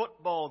win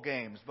football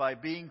games by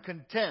being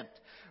content.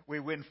 We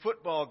win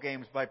football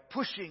games by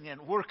pushing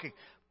and working.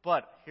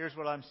 But here's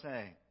what I'm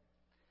saying.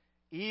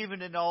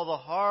 Even in all the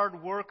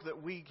hard work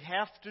that we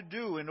have to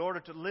do in order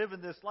to live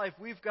in this life,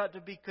 we've got to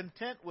be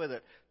content with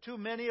it. Too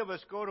many of us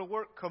go to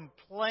work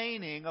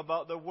complaining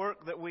about the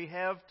work that we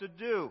have to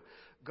do.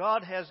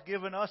 God has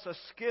given us a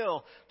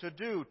skill to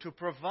do, to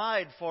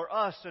provide for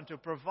us and to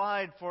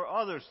provide for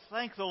others.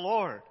 Thank the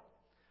Lord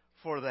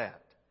for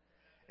that.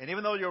 And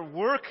even though you're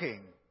working,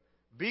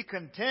 be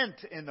content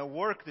in the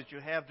work that you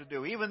have to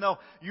do. Even though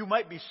you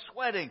might be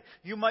sweating,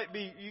 you might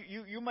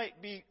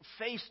be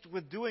faced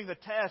with doing a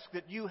task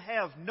that you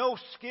have no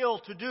skill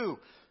to do.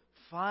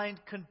 Find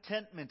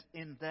contentment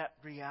in that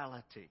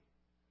reality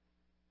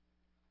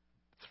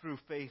through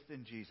faith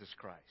in Jesus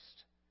Christ.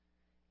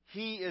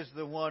 He is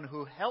the one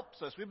who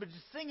helps us. We've been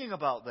singing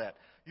about that.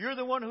 You're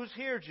the one who's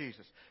here,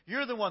 Jesus.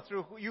 You're the one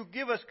through who you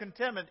give us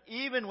contentment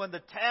even when the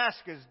task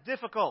is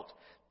difficult,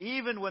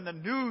 even when the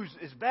news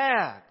is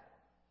bad.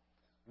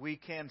 We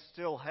can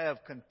still have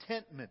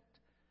contentment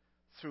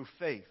through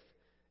faith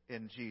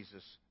in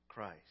Jesus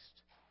Christ.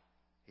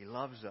 He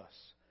loves us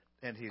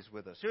and He's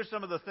with us. Here's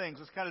some of the things.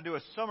 Let's kind of do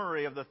a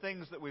summary of the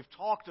things that we've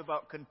talked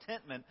about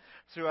contentment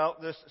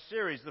throughout this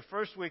series. The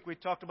first week we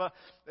talked about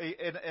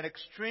an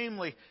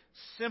extremely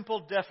simple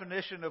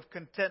definition of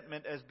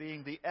contentment as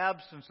being the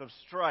absence of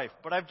strife.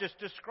 But I've just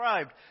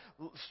described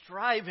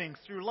striving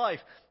through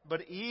life.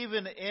 But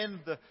even in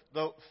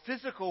the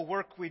physical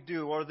work we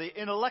do, or the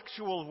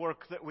intellectual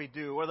work that we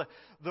do, or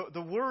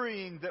the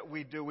worrying that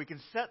we do, we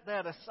can set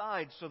that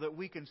aside so that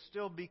we can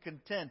still be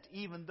content,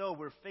 even though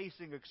we're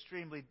facing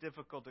extremely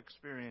difficult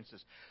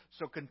experiences.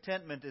 So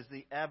contentment is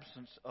the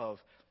absence of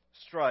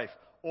strife.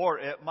 Or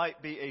it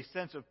might be a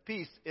sense of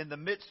peace in the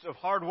midst of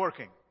hard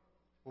working.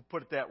 We'll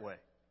put it that way.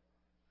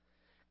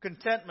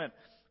 Contentment.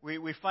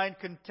 We find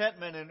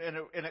contentment,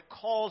 and it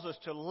calls us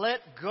to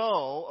let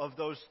go of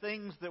those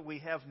things that we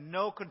have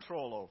no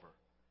control over.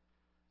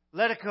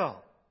 Let it go.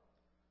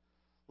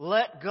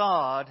 Let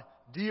God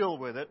deal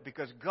with it,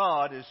 because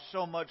God is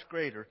so much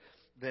greater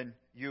than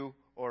you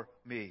or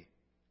me.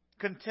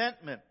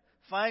 Contentment.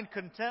 Find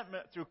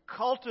contentment through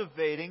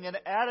cultivating an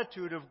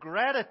attitude of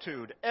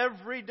gratitude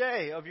every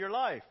day of your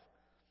life.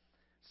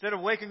 Instead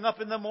of waking up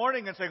in the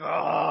morning and saying,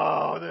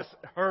 "Oh, this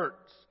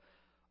hurts.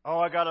 Oh,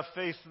 I got to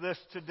face this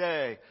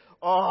today.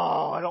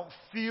 Oh, I don't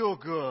feel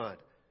good."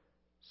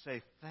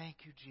 Say,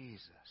 "Thank you,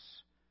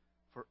 Jesus,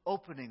 for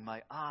opening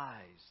my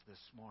eyes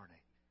this morning.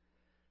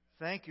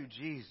 Thank you,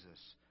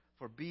 Jesus,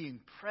 for being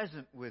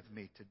present with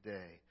me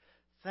today.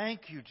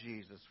 Thank you,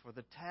 Jesus, for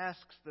the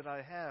tasks that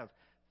I have.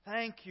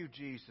 Thank you,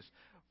 Jesus,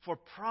 for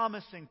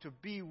promising to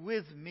be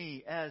with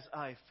me as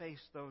I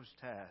face those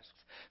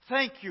tasks.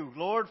 Thank you,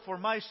 Lord, for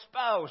my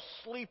spouse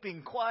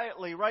sleeping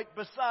quietly right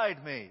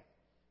beside me."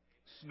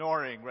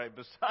 Snoring right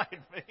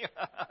beside me.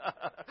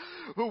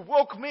 Who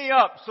woke me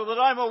up so that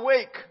I'm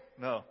awake.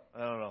 No, I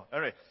don't know. All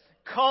right.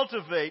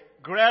 Cultivate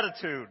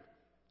gratitude.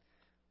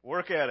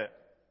 Work at it.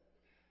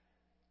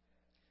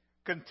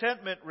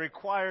 Contentment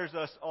requires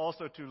us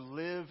also to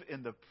live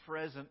in the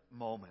present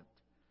moment.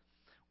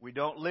 We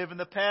don't live in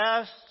the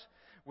past.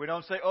 We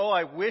don't say, "Oh,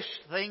 I wish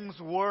things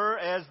were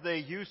as they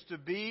used to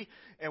be."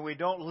 And we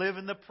don't live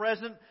in the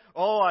present.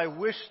 "Oh, I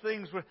wish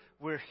things were."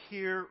 We're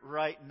here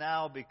right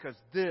now, because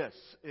this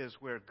is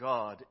where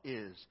God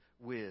is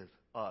with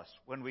us.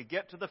 When we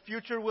get to the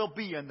future, we'll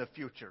be in the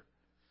future.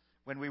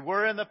 When we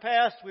were in the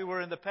past, we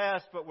were in the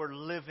past, but we're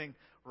living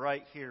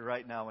right here,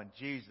 right now, and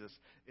Jesus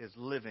is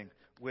living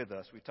with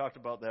us. We talked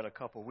about that a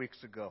couple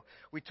weeks ago.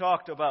 We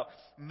talked about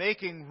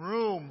making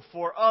room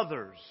for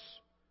others.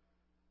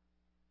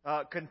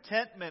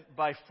 Contentment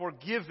by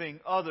forgiving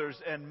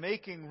others and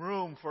making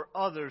room for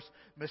others'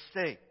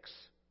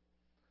 mistakes.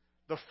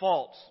 The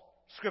faults.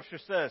 Scripture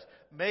says,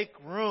 make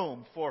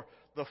room for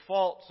the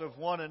faults of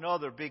one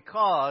another,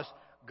 because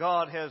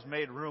God has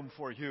made room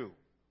for you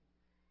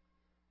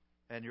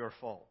and your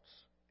faults,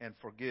 and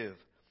forgive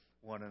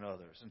one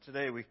another. And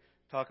today we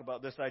talk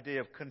about this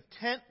idea of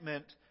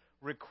contentment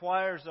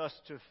requires us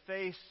to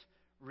face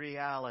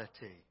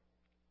reality.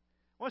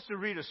 I want us to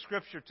read a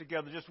scripture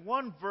together, just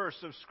one verse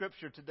of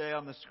scripture today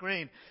on the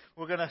screen.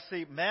 We're going to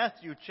see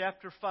Matthew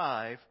chapter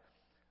 5,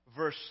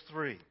 verse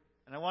 3.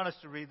 And I want us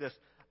to read this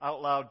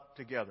out loud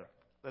together.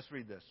 Let's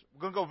read this.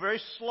 We're going to go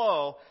very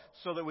slow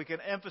so that we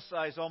can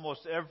emphasize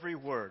almost every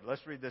word.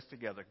 Let's read this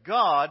together.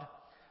 God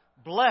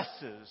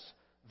blesses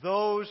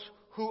those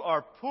who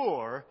are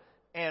poor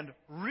and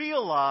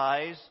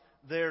realize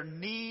their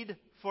need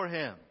for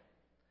Him,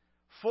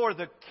 for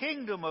the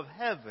kingdom of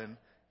heaven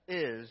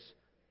is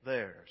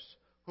theirs.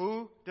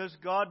 Who does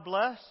God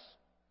bless?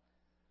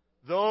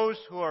 Those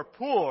who are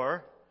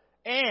poor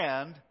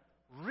and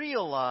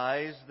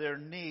realize their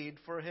need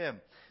for Him.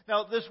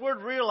 Now, this word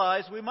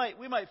 "realize," we might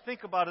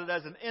think about it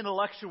as an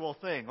intellectual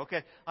thing.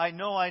 Okay, I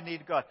know I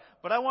need God,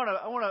 but I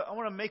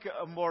want to make it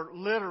a more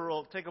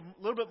literal, take a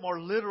little bit more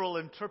literal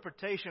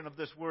interpretation of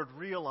this word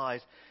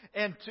 "realize,"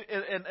 and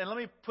let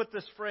me put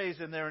this phrase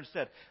in there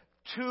instead: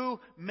 to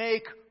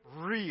make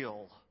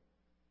real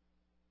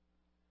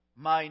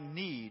my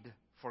need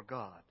for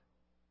God.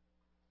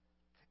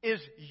 Is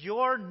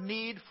your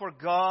need for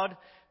God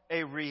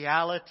a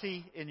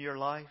reality in your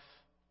life?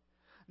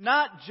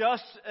 Not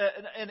just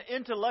an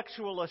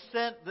intellectual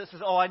assent that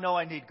says, "Oh, I know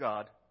I need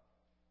God."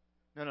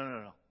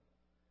 No.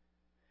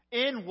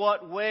 In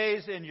what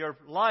ways in your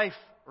life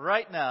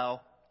right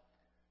now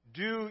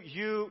do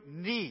you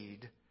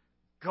need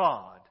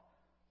God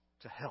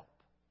to help?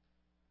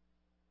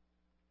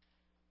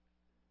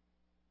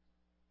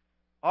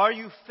 Are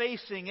you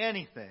facing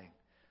anything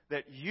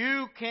that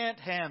you can't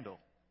handle,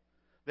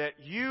 that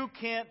you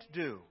can't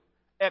do,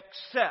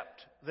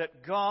 except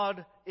that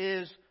God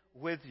is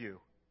with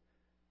you?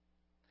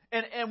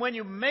 And when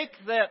you make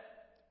that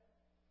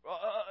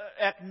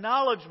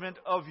acknowledgement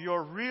of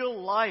your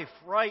real life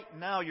right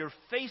now, you're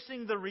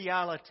facing the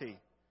reality.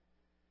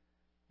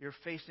 You're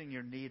facing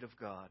your need of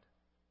God.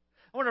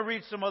 I want to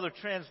read some other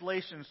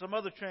translations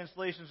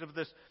of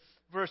this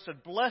verse.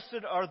 That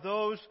blessed are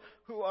those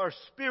who are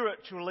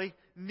spiritually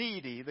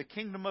needy. The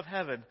kingdom of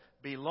heaven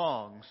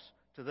belongs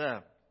to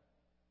them.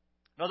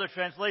 Another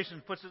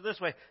translation puts it this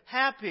way: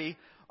 happy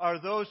are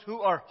those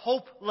who are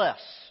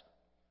hopeless,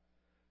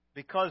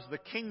 because the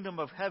kingdom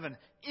of heaven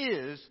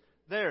is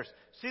theirs.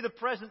 See the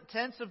present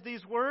tense of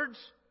these words?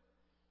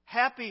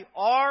 Happy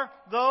are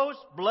those,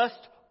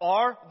 blessed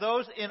are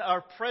those in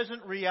our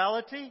present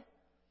reality.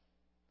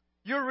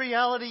 Your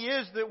reality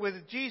is that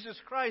with Jesus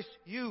Christ,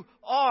 you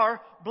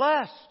are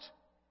blessed.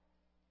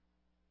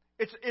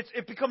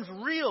 It becomes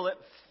real. It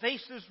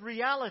faces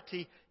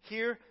reality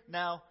here,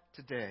 now,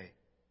 today.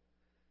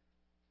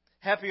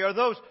 Happy are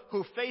those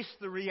who face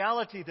the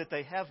reality that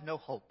they have no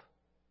hope,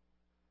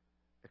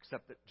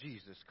 except that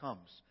Jesus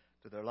comes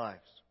to their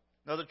lives.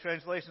 Another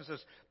translation says,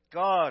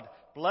 God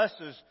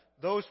blesses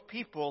those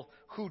people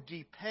who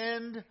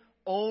depend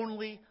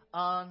only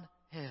on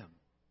Him.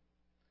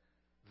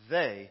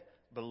 They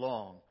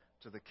belong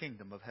to the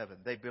kingdom of heaven.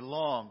 They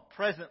belong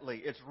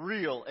presently. It's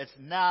real. It's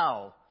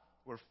now.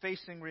 We're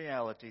facing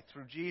reality.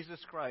 Through Jesus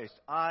Christ,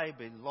 I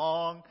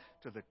belong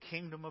to the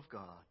kingdom of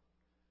God.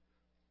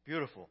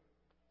 Beautiful.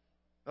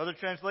 Other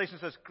translation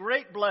says,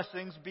 great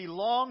blessings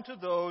belong to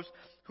those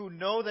who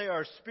know they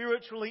are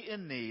spiritually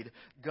in need.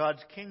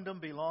 God's kingdom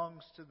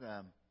belongs to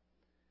them.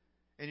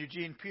 And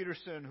Eugene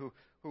Peterson,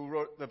 who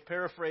wrote the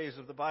paraphrase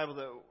of the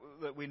Bible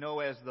that we know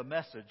as the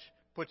Message,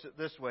 puts it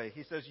this way.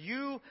 He says,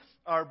 you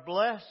are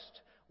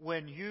blessed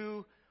when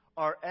you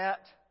are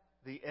at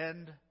the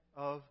end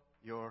of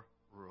your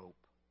rope.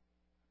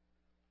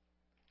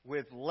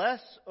 With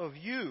less of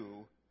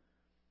you,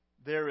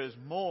 there is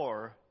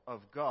more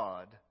of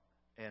God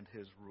and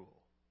His rule.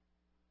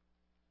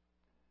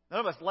 None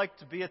of us like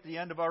to be at the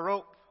end of our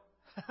rope.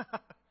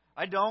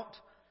 I don't.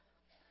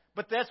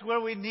 But that's where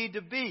we need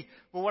to be.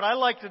 But what I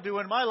like to do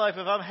in my life,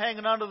 if I'm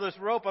hanging onto this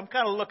rope, I'm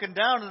kind of looking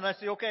down and I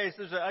say, okay,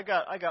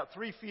 I got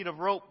 3 feet of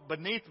rope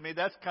beneath me.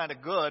 That's kind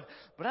of good.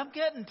 But I'm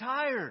getting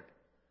tired.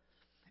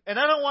 And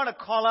I don't want to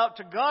call out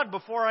to God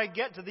before I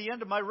get to the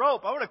end of my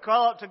rope. I want to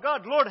call out to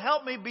God, Lord,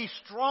 help me be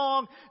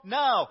strong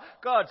now.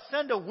 God,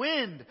 send a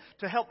wind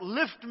to help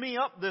lift me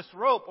up this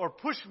rope or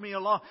push me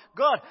along.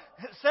 God,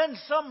 send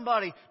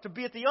somebody to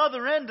be at the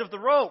other end of the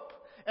rope.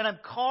 And I'm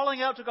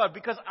calling out to God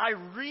because I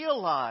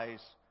realize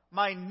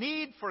my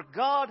need for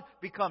God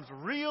becomes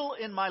real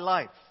in my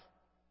life.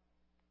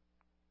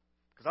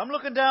 Because I'm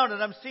looking down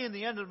and I'm seeing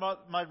the end of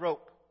my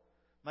rope.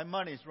 My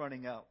money's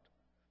running out.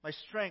 My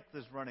strength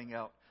is running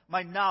out.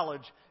 My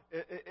knowledge,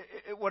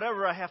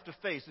 whatever I have to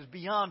face, is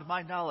beyond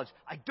my knowledge.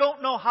 I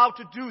don't know how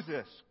to do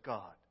this,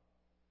 God.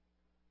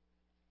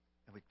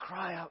 And we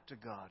cry out to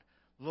God,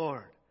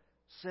 Lord,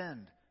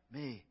 send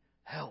me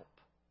help.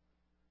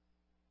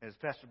 As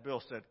Pastor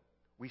Bill said,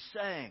 we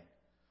sang.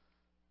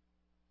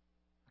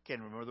 I can't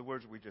remember the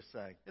words we just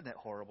sang. Isn't that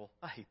horrible?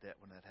 I hate that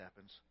when that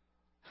happens.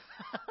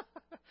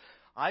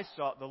 I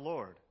sought the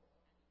Lord,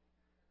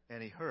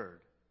 and He heard,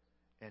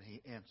 and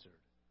He answered.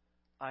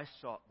 I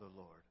sought the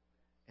Lord,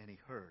 and He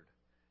heard,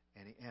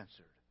 and He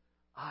answered.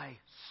 I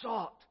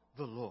sought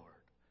the Lord,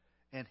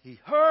 and He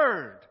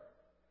heard,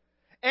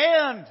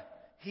 and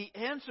He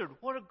answered.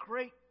 What a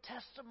great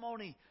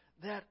testimony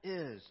that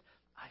is.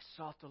 I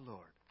sought the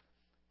Lord,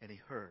 and He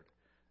heard,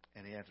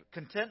 and He answered.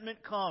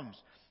 Contentment comes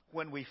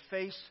when we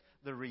face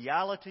the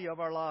reality of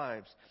our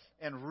lives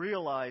and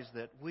realize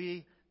that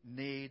we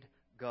need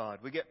God.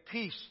 We get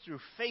peace through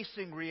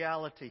facing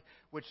reality,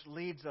 which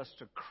leads us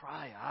to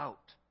cry out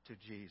to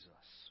Jesus.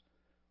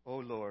 Oh,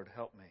 Lord,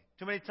 help me.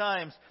 Too many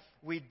times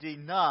we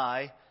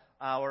deny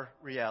our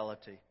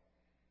reality.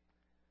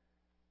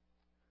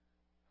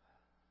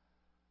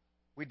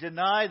 We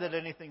deny that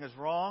anything is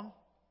wrong.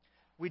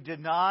 We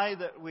deny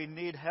that we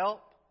need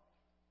help.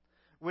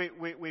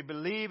 We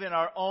believe in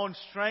our own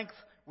strength.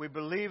 We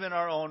believe in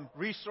our own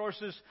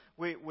resources.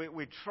 We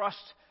trust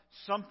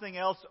something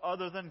else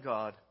other than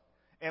God.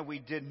 And we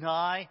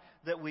deny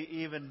that we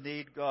even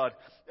need God.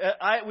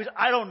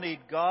 I don't need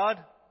God.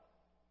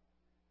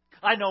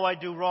 I know I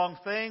do wrong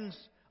things.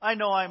 I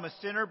know I'm a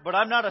sinner, but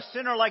I'm not a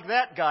sinner like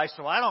that guy,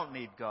 so I don't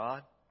need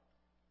God.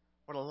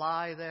 What a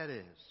lie that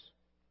is.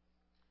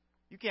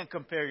 You can't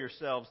compare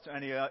yourselves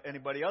to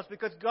anybody else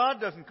because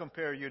God doesn't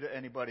compare you to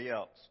anybody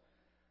else.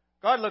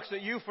 God looks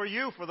at you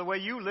for the way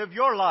you live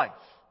your life.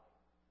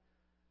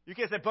 You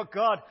can't say, but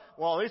God,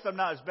 well, at least I'm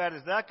not as bad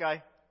as that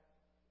guy.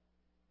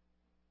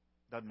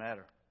 Doesn't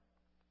matter.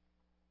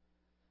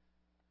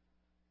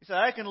 He said,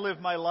 I can live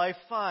my life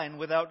fine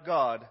without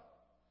God.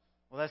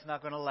 Well, that's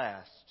not going to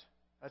last.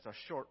 That's a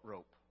short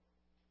rope.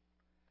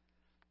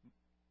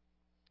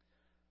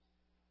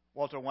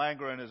 Walter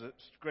Wangerin is a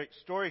great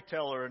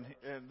storyteller,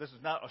 and this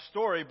is not a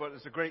story, but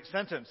it's a great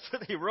sentence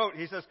that he wrote.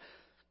 He says,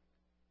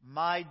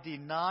 my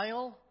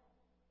denial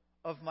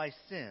of my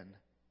sin,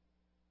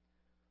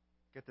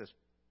 get this,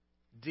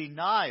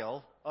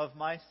 denial of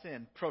my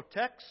sin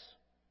protects,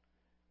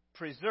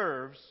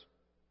 preserves,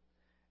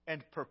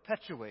 and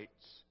perpetuates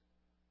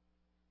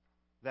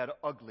that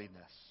ugliness.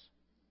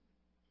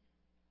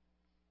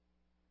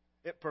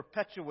 It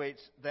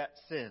perpetuates that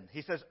sin.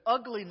 He says,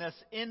 ugliness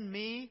in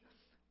me,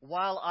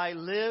 while I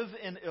live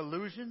in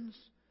illusions,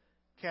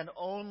 can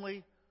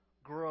only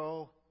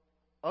grow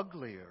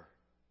uglier.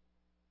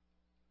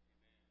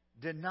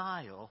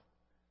 Denial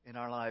in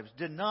our lives.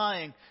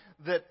 Denying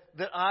that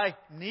I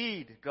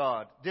need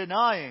God.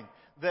 Denying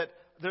that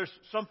there's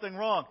something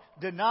wrong.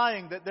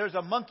 Denying that there's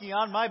a monkey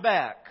on my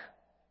back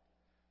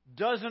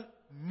doesn't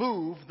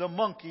move the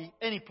monkey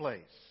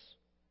anyplace.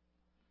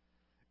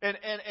 And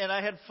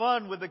I had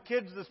fun with the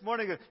kids this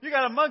morning. You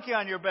got a monkey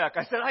on your back.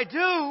 I said, I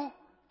do.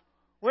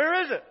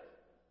 Where is it?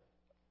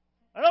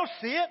 I don't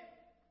see it.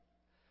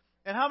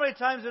 And how many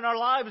times in our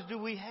lives do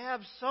we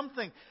have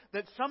something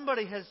that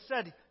somebody has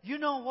said, you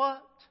know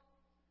what?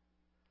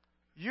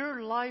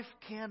 Your life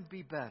can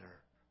be better.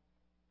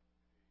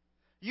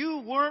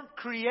 You weren't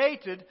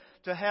created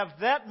to have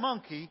that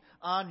monkey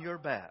on your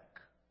back.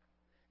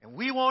 And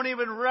we won't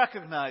even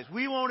recognize,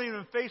 we won't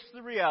even face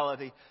the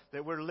reality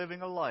that we're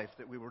living a life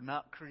that we were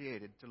not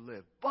created to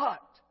live.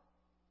 But,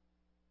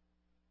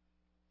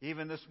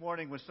 even this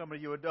morning when some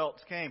of you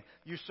adults came,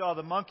 you saw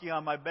the monkey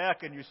on my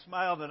back and you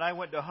smiled and I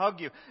went to hug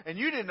you. And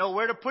you didn't know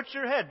where to put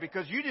your head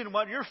because you didn't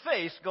want your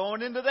face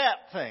going into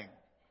that thing.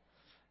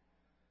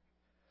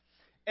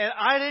 And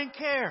I didn't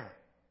care.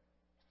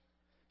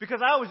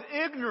 Because I was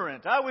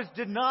ignorant. I was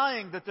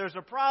denying that there's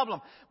a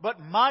problem. But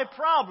my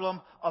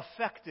problem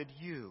affected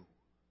you.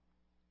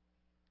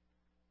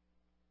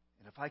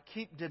 And if I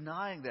keep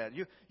denying that,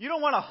 you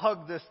don't want to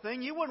hug this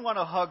thing. You wouldn't want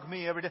to hug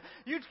me every day.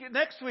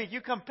 Next week,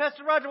 you come,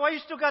 Pastor Roger, why you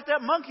still got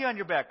that monkey on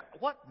your back?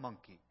 What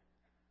monkey?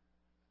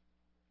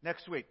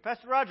 Next week,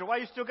 Pastor Roger, why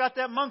you still got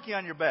that monkey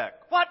on your back?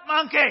 What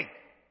monkey?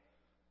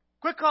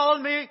 Quit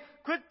telling me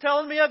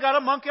I got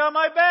a monkey on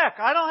my back.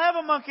 I don't have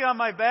a monkey on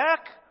my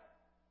back.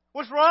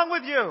 What's wrong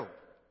with you?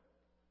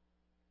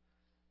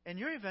 And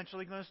you're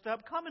eventually going to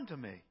stop coming to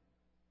me.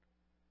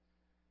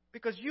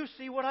 Because you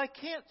see what I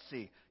can't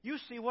see. You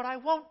see what I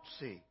won't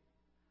see.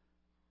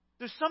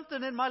 There's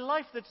something in my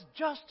life that's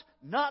just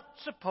not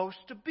supposed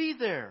to be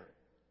there.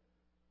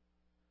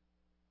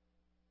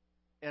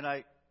 And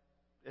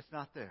it's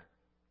not there.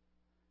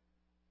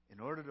 In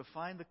order to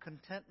find the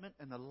contentment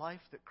and the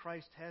life that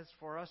Christ has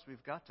for us,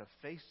 we've got to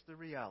face the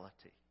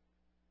reality.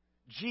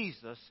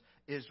 Jesus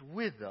is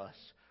with us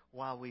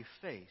while we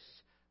face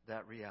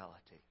that reality.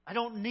 I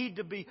don't need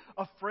to be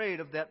afraid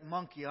of that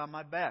monkey on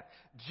my back.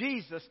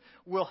 Jesus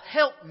will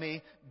help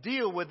me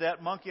deal with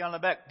that monkey on the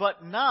back,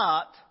 but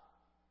not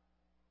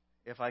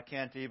if I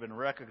can't even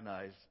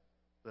recognize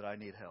that I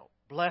need help.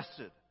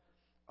 Blessed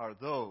are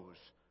those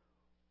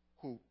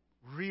who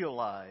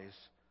realize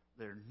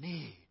their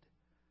need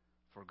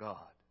for God,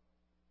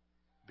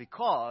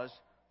 because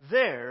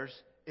theirs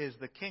is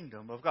the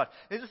kingdom of God.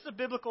 Is this a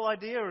biblical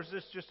idea, or is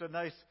this just a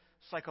nice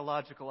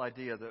psychological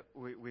idea that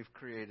we've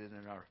created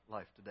in our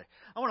life today?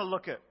 I want to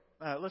look at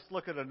let's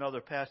look at another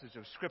passage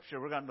of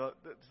Scripture.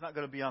 It's not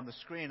going to be on the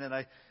screen, and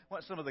I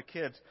want some of the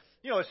kids.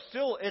 It's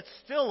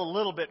still a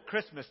little bit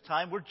Christmas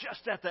time. We're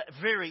just at the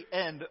very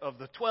end of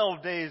the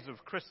 12 days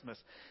of Christmas,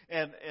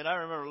 and I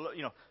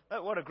remember,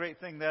 what a great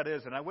thing that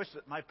is. And I wish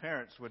that my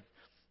parents would.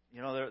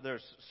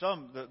 There's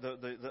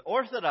the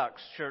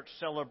Orthodox Church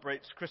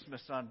celebrates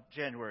Christmas on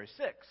January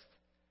 6th,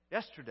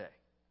 yesterday.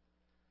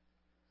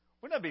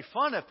 Wouldn't that be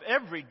fun if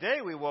every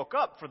day we woke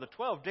up for the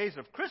 12 days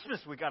of Christmas,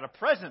 we got a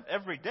present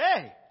every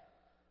day?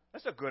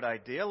 That's a good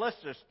idea. Let's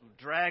just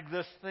drag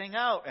this thing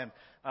out. And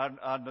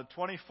on the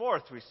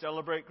 24th, we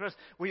celebrate Christmas.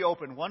 We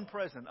open one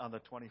present on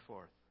the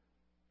 24th.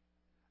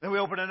 Then we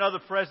open another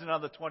present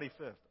on the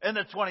 25th and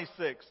the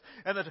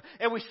 26th.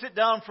 And we sit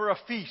down for a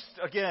feast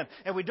again.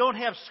 And we don't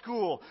have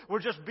school. We're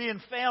just being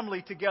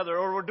family together.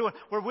 Or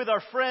we're with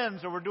our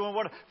friends. Or we're doing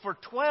what? For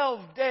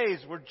 12 days,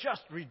 we're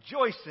just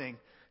rejoicing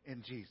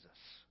in Jesus.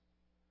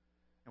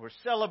 And we're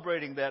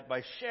celebrating that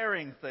by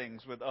sharing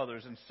things with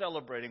others and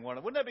celebrating one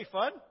another. Wouldn't that be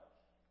fun?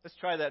 Let's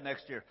try that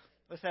next year.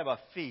 Let's have a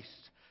feast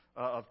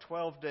of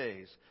 12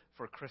 days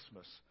for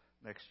Christmas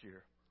next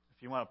year.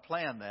 If you want to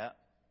plan that,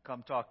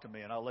 come talk to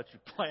me and I'll let you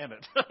plan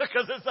it.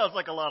 Because it sounds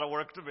like a lot of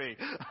work to me.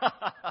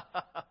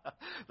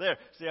 There.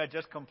 See, I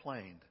just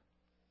complained.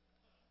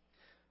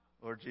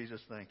 Lord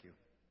Jesus, thank you.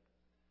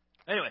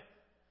 Anyway,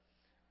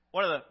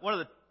 one of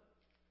the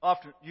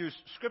often used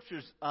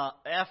scriptures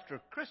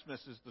after Christmas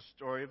is the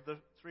story of the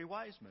three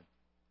wise men.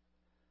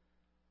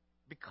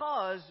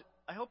 Because,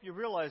 I hope you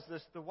realize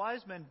this, the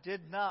wise men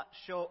did not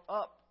show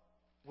up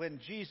when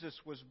Jesus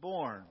was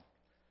born.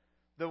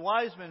 The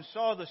wise men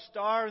saw the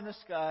star in the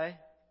sky.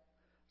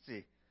 Let's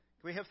see, can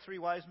we have three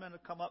wise men to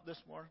come up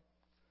this morning?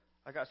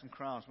 I got some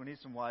crowns. We need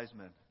some wise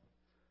men.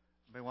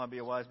 Anybody want to be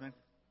a wise man?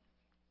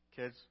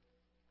 Kids,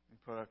 you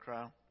put a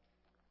crown.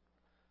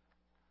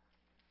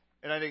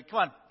 And I think, come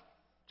on,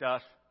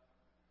 Josh.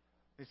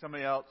 Need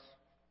somebody else.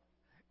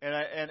 And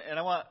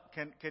I want,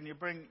 can you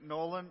bring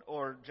Nolan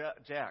or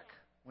Jack?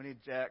 We need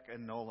Jack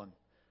and Nolan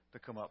to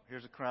come up.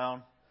 Here's a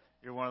crown.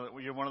 You're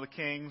one of the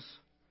kings.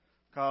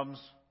 Comes.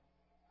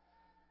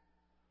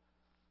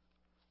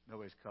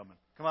 Nobody's coming.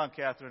 Come on,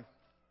 Catherine.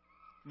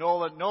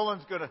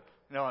 Nolan's gonna.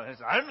 No,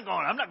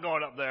 I'm not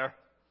going up there.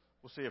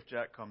 We'll see if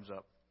Jack comes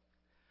up.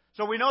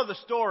 So we know the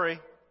story.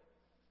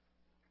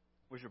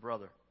 Where's your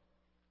brother?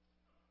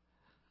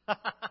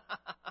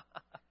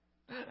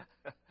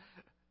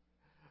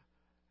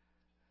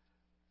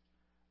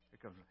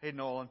 Hey,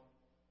 Nolan.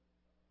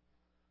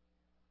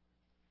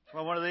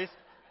 Want one of these?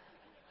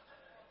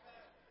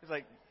 He's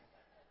like,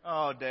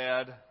 oh,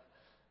 Dad.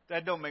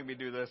 Dad, don't make me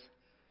do this.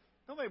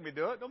 Don't make me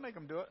do it. Don't make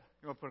him do it.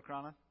 You want to put a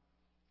crown on?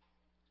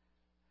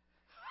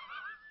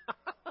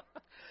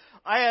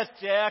 I asked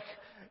Jack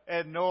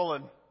and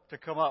Nolan to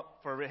come up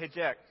for, hey,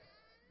 Jack.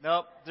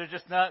 Nope, they're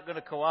just not going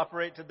to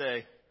cooperate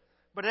today.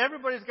 But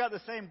everybody's got the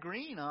same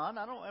green on.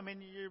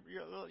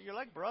 You're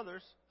like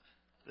brothers.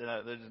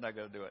 They're just not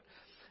going to do it.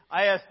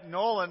 I asked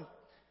Nolan,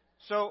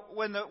 so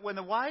when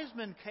the wise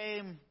men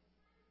came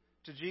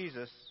to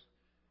Jesus,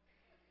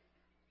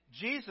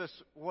 Jesus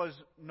was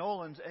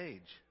Nolan's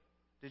age.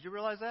 Did you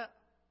realize that?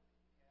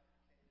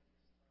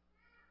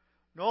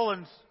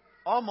 Nolan's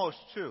almost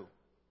 2.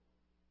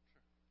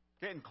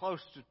 Getting close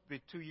to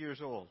be 2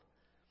 years old.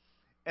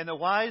 And the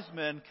wise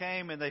men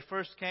came, and they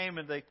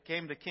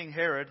came to King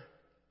Herod.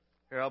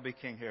 Here, I'll be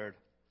King Herod.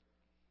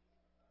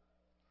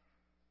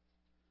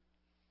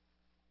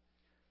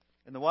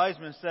 And the wise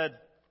men said,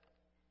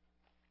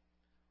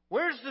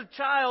 "Where's the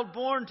child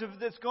born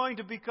that's going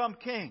to become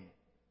king?"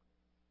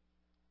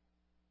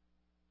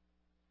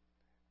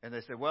 And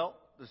they said, "Well,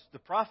 the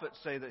prophets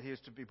say that he is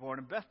to be born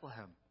in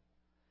Bethlehem."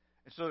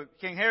 And so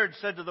King Herod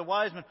said to the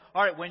wise men,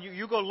 "All right, when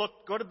you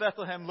go to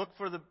Bethlehem, look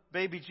for the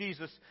baby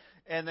Jesus,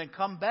 and then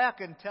come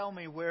back and tell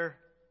me where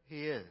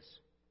he is."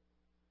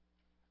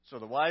 So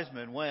the wise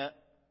men went.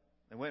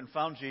 They went and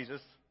found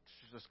Jesus.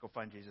 Let's go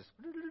find Jesus.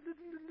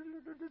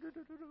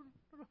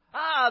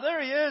 Ah,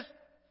 there he is.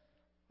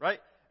 Right?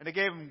 And they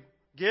gave him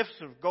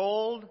gifts of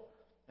gold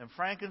and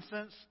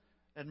frankincense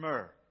and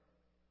myrrh.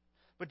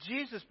 But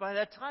Jesus, by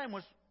that time,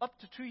 was up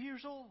to 2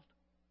 years old.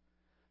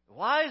 The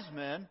wise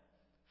men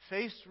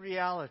faced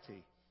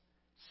reality.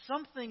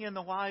 Something in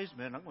the wise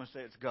men, I'm going to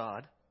say it's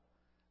God,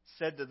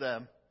 said to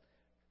them,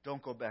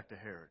 "Don't go back to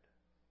Herod."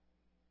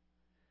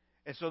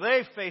 And so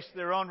they faced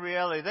their own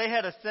reality. They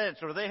had a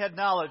sense, or they had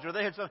knowledge, or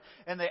they had something,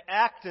 and they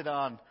acted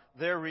on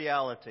their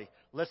reality.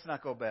 Let's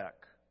not go back.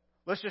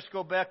 Let's just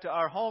go back to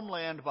our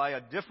homeland by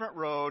a different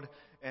road,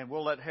 and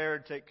we'll let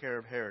Herod take care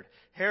of Herod.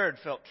 Herod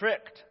felt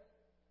tricked.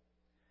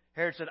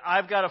 Herod said,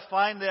 "I've got to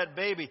find that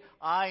baby.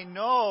 I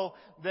know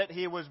that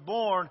he was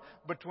born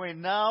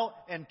between now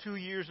and 2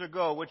 years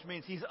ago," which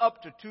means he's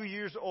up to 2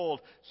 years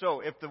old. So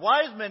if the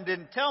wise men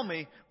didn't tell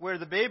me where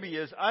the baby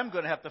is, I'm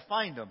going to have to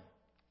find him.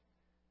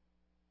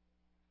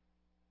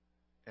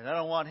 And I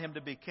don't want him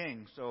to be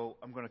king, so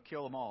I'm going to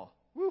kill them all.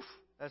 Woof!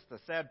 That's the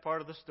sad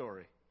part of the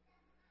story.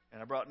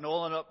 And I brought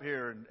Nolan up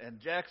here, and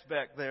Jack's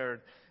back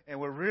there, and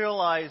we're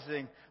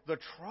realizing the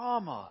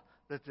trauma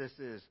that this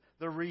is,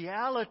 the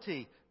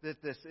reality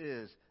that this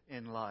is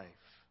in life.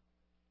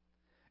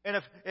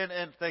 And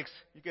thanks,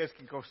 you guys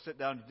can go sit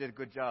down. You did a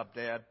good job,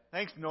 Dad.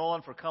 Thanks,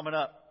 Nolan, for coming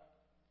up.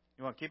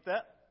 You want to keep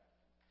that?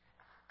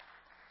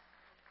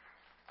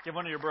 Give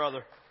one to your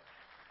brother.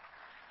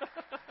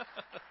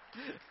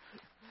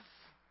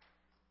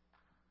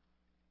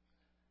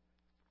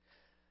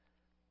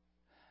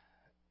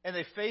 And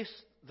they faced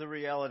the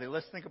reality.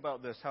 Let's think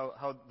about this,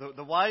 how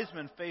the wise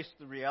men faced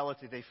the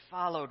reality. They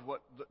followed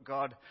what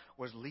God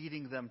was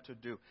leading them to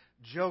do.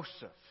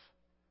 Joseph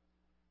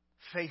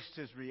faced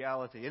his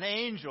reality. An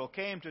angel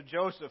came to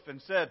Joseph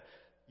and said,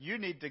 "You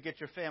need to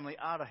get your family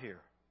out of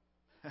here."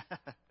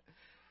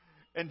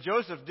 And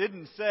Joseph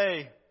didn't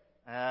say,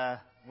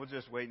 "We'll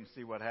just wait and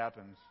see what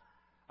happens.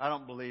 I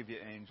don't believe you,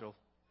 angel."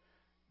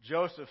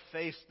 Joseph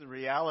faced the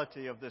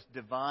reality of this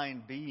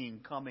divine being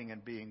coming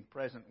and being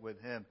present with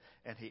him,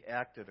 and he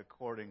acted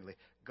accordingly.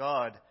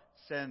 God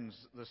sends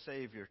the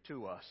Savior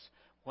to us.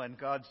 When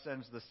God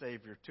sends the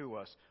Savior to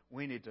us,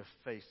 we need to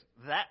face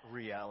that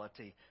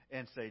reality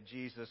and say,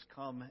 "Jesus,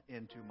 come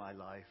into my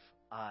life.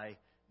 I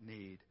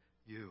need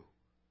you."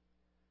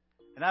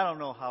 And I don't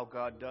know how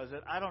God does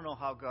it. I don't know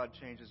how God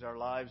changes our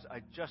lives. I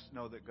just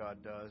know that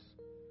God does.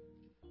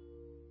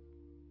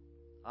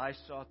 I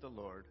sought the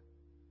Lord,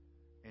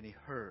 and He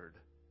heard,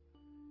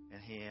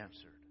 and He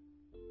answered.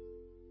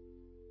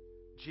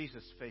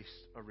 Jesus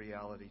faced a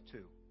reality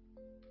too.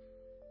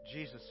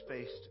 Jesus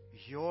faced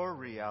your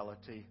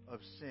reality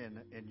of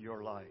sin in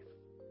your life.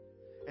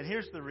 And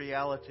here's the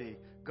reality.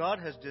 God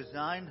has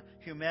designed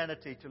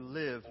humanity to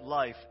live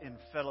life in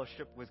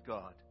fellowship with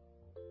God.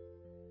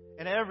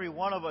 And every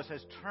one of us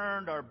has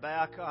turned our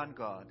back on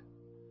God.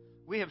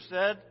 We have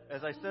said,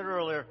 as I said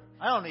earlier,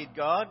 "I don't need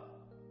God.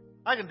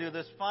 I can do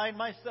this fine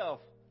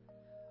myself.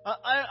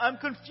 I'm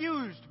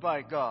confused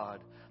by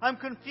God. I'm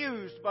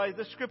confused by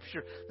the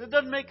Scripture. It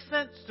doesn't make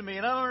sense to me,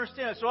 and I don't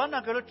understand it, so I'm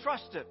not going to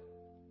trust it."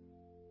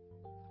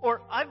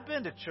 Or, "I've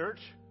been to church.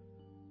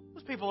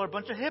 Those people are a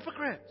bunch of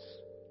hypocrites."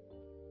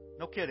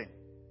 No kidding.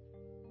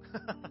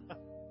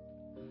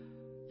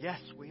 Yes,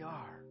 we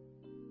are.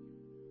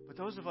 But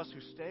those of us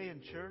who stay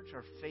in church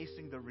are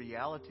facing the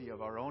reality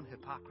of our own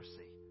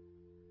hypocrisy.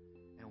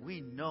 And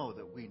we know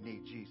that we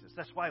need Jesus.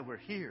 That's why we're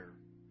here.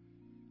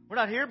 We're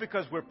not here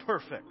because we're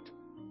perfect.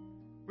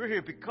 We're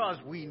here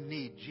because we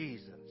need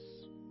Jesus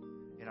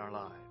in our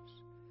lives.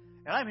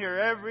 And I'm here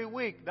every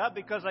week, not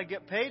because I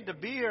get paid to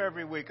be here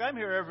every week. I'm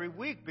here every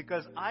week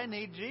because I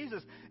need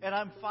Jesus. And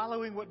I'm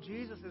following what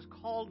Jesus has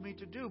called me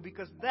to do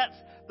because that's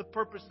the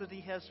purpose that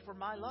He has for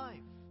my life.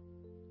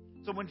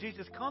 So when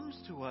Jesus comes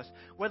to us,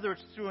 whether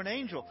it's through an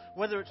angel,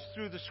 whether it's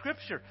through the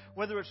Scripture,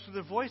 whether it's through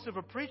the voice of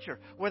a preacher,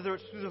 whether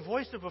it's through the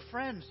voice of a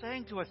friend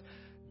saying to us,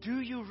 do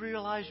you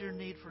realize your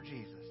need for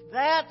Jesus?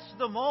 That's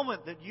the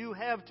moment that you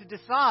have to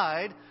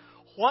decide,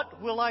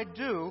 what will I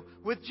do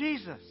with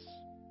Jesus?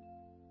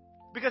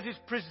 Because He's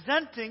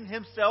presenting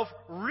Himself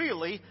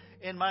really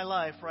in my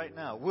life right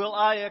now. Will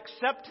I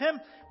accept Him?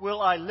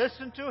 Will I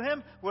listen to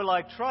Him? Will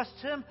I trust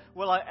Him?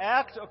 Will I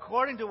act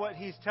according to what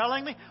He's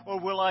telling me? Or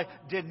will I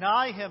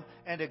deny Him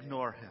and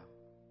ignore Him?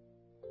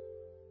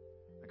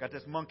 I got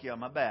this monkey on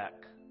my back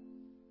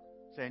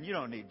saying, you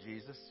don't need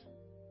Jesus.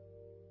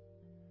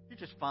 You're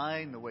just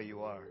fine the way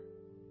you are.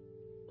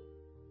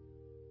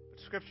 But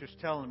Scripture's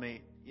telling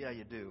me, yeah,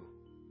 you do.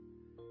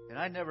 And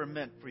I never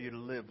meant for you to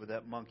live with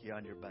that monkey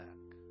on your back.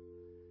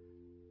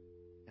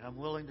 And I'm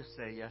willing to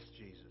say, yes,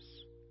 Jesus.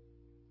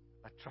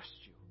 I trust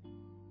you.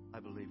 I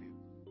believe you.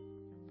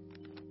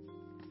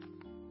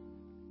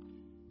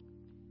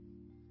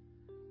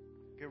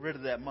 Get rid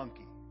of that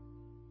monkey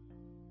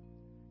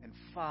and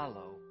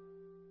follow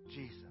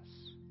Jesus.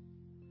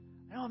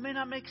 I know it may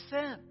not make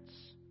sense,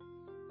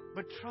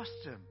 but trust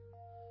Him.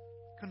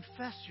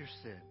 Confess your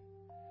sin.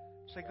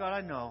 Say, God,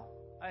 I know.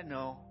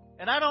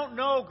 And I don't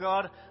know,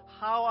 God,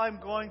 how I'm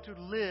going to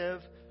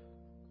live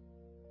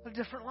a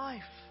different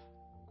life.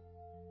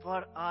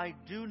 But I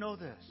do know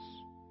this.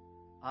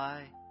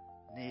 I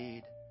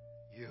need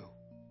you.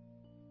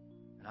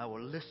 And I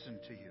will listen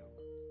to you.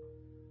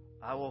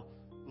 I will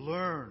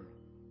learn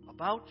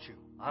about you.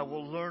 I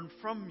will learn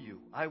from you.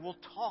 I will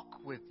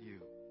talk with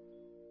you.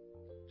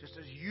 Just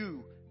as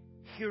you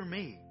hear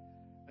me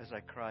as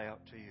I cry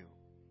out to you.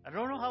 I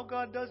don't know how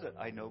God does it.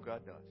 I know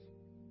God does.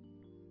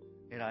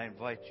 And I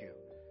invite you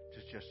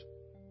to just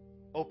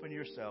open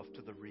yourself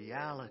to the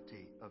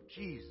reality of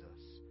Jesus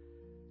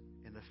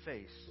in the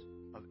face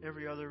of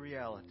every other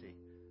reality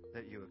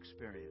that you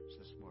experience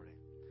this morning.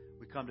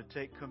 We come to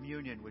take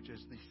communion, which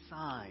is the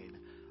sign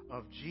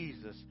of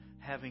Jesus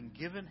having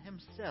given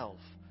Himself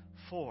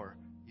for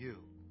you.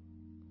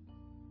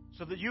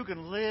 So that you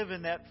can live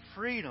in that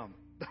freedom,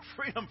 the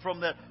freedom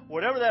from that,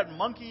 whatever that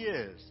monkey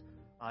is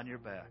on your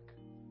back.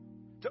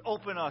 To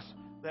open us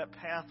that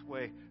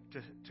pathway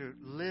to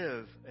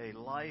live a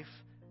life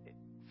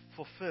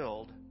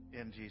fulfilled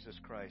in Jesus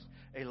Christ.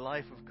 A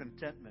life of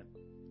contentment.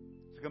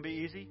 Is it going to be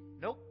easy?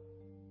 Nope.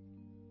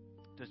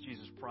 Does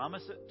Jesus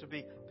promise it to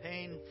be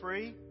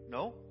pain-free?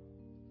 No.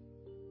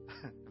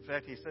 In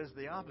fact, He says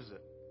the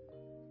opposite.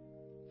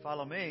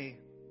 Follow me,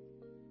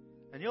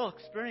 and you'll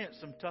experience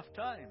some tough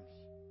times.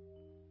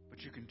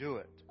 But you can do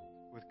it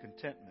with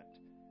contentment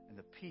and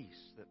the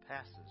peace that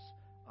passes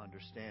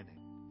understanding.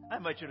 I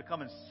invite you to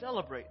come and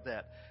celebrate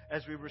that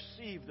as we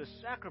receive the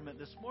sacrament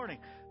this morning.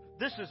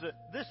 This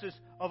is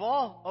of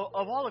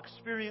all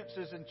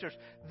experiences in church,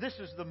 this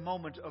is the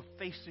moment of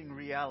facing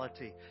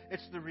reality.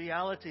 It's the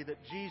reality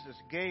that Jesus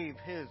gave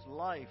His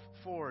life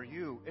for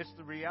you. It's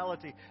the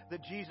reality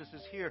that Jesus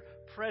is here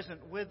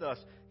present with us.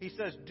 He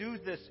says, do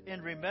this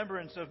in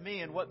remembrance of me.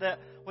 And what that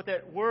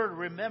word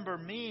remember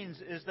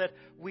means is that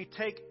we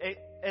take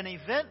an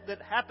event that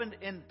happened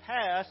in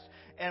past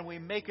and we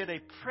make it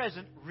a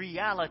present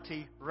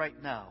reality right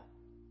now.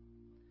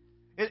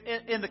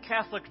 In the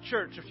Catholic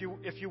Church,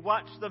 if you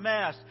watch the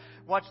Mass,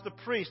 watch the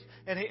priest,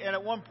 and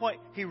at one point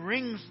he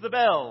rings the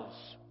bells.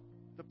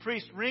 The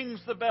priest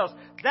rings the bells.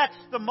 That's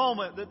the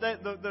moment that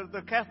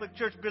the Catholic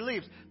Church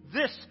believes.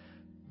 This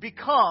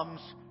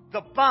becomes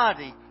the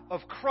body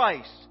of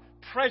Christ,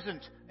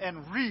 present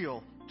and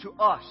real to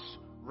us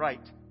right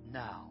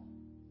now.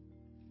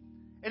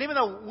 And even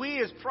though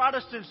we as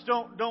Protestants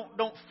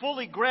don't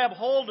fully grab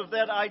hold of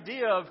that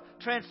idea of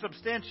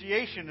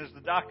transubstantiation as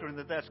the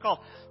doctrine that's called,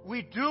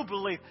 we do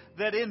believe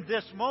that in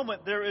this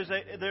moment there is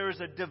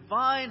a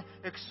divine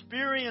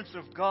experience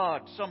of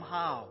God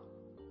somehow,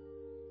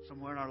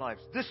 somewhere in our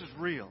lives. This is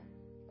real.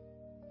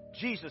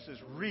 Jesus is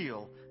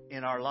real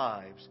in our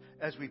lives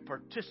as we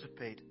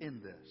participate in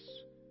this.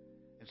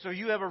 And so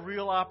you have a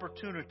real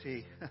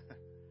opportunity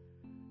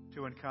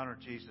to encounter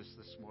Jesus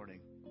this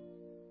morning.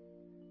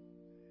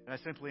 And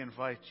I simply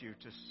invite you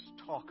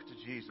to talk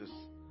to Jesus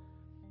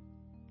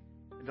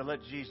and to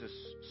let Jesus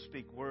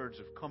speak words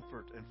of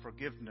comfort and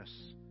forgiveness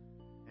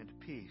and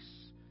peace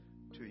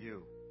to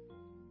you.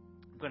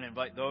 I'm going to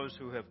invite those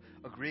who have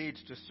agreed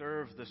to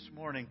serve this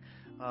morning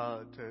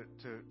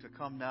to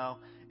come now.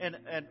 And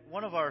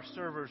one of our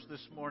servers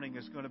this morning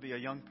is going to be a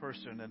young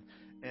person,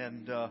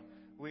 and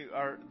we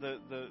are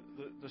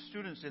the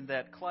students in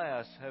that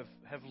class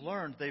have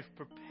learned, they've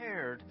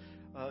prepared.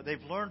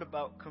 They've learned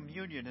about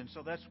communion, and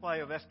so that's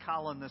why I've asked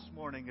Colin this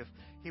morning if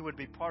he would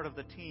be part of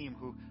the team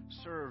who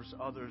serves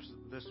others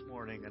this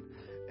morning.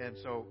 And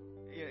so,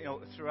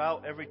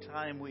 throughout every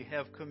time we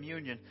have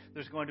communion,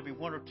 there's going to be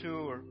one or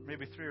two or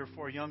maybe three or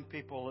four young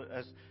people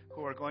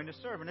who are going to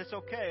serve. And it's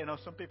okay.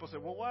 Some people say,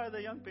 well, why are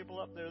the young people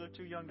up there? They're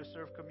too young to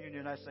serve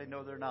communion. I say,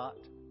 no, they're not.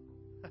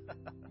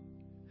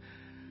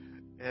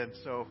 And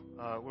so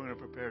we're going to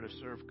prepare to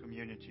serve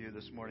communion to you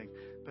this morning.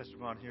 Pastor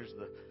Vaughn, here's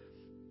the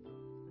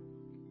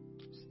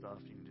stuff.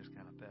 You can just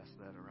kind of pass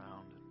that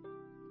around.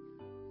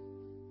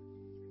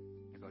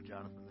 go,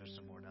 Jonathan. There's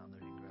some more down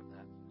there. You can grab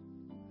that.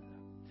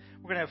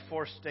 We're going to have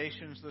 4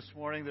 stations this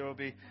morning. There will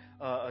be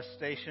a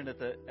station at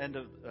the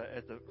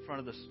front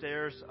of the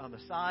stairs on the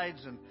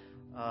sides, and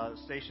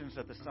stations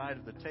at the side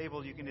of the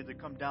table. You can either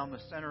come down the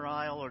center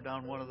aisle or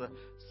down one of the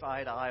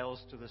side aisles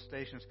to the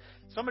stations.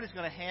 Somebody's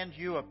going to hand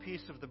you a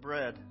piece of the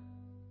bread.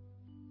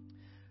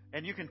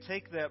 And you can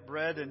take that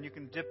bread and you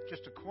can dip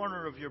just a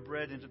corner of your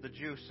bread into the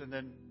juice, and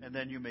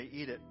then you may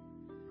eat it.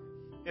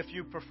 If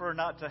you prefer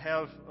not to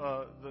have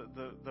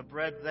the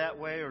bread that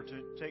way, or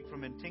to take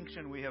from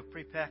intinction, we have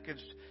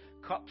prepackaged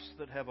cups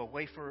that have a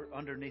wafer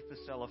underneath the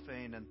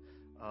cellophane and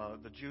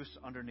the juice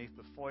underneath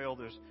the foil.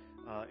 There's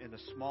in the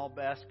small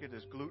basket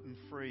is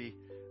gluten-free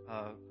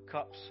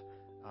cups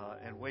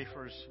and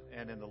wafers,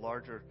 and in the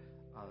larger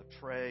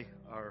tray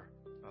are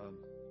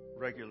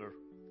regular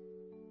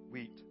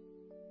wheat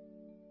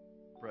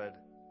bread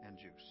and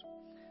juice.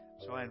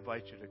 So I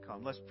invite you to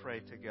come. Let's pray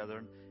together.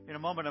 And in a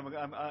moment, I'm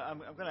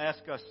going to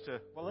ask us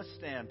to, let's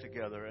stand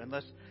together and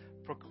let's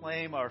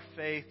proclaim our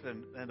faith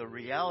and the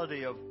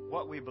reality of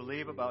what we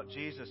believe about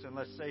Jesus. And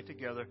let's say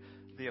together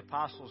the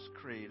Apostles'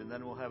 Creed. And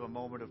then we'll have a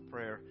moment of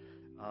prayer.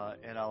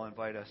 And I'll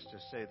invite us to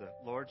say the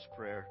Lord's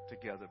Prayer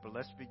together. But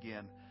let's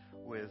begin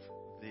with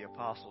the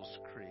Apostles'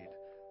 Creed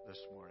this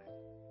morning.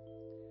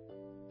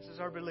 This is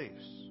our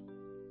beliefs.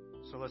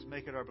 So let's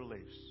make it our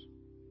beliefs.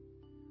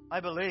 I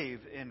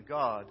believe in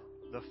God,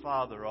 the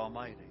Father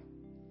Almighty,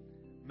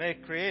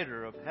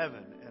 creator of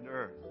heaven and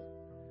earth.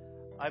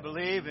 I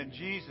believe in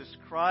Jesus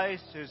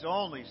Christ, His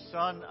only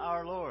Son,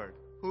 our Lord,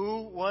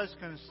 who was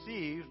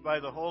conceived by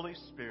the Holy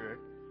Spirit,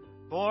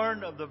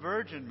 born of the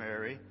Virgin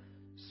Mary,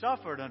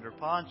 suffered under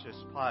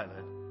Pontius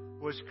Pilate,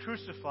 was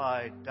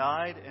crucified,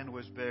 died, and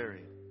was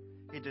buried.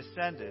 He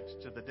descended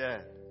to the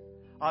dead.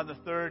 On the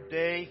 3rd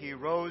day He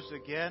rose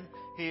again.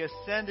 He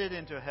ascended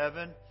into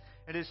heaven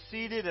and is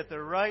seated at the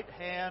right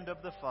hand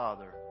of the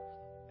Father.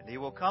 And He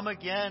will come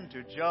again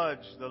to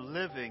judge the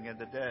living and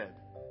the dead.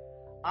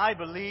 I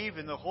believe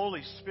in the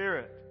Holy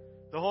Spirit,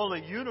 the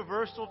holy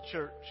universal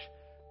church,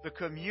 the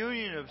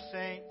communion of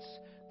saints,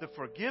 the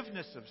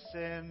forgiveness of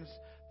sins,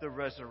 the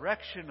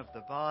resurrection of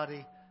the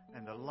body,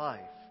 and the life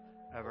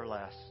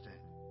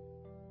everlasting.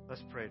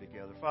 Let's pray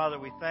together. Father,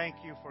 we thank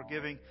You for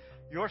giving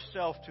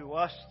Yourself to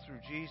us through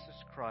Jesus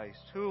Christ,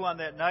 who on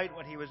that night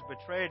when He was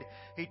betrayed,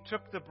 He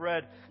took the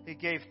bread, He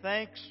gave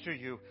thanks to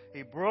You,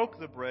 He broke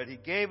the bread, He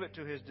gave it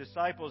to His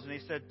disciples, and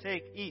He said,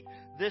 "Take, eat,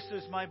 this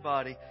is My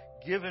body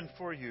given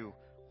for you.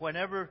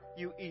 Whenever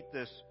you eat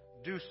this,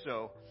 do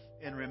so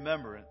in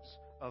remembrance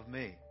of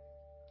Me."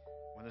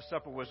 When the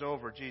supper was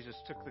over, Jesus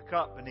took the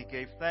cup and He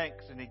gave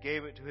thanks and He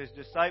gave it to His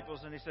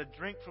disciples and He said,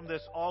 "Drink from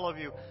this, all of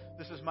you.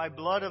 This is My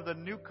blood of the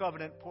new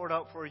covenant poured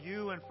out for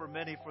you and for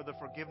many for the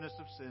forgiveness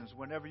of sins.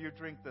 Whenever you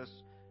drink this,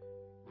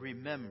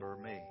 remember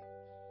Me."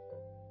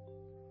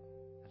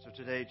 And so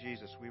today,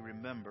 Jesus, we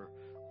remember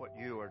what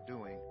You are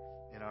doing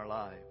in our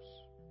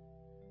lives.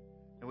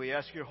 And we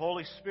ask Your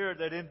Holy Spirit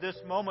that in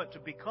this moment to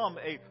become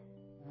a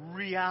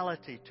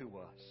reality to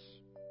us,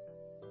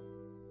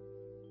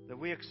 that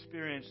we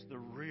experience the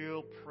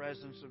real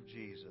presence of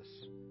Jesus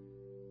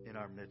in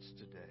our midst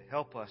today.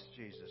 Help us,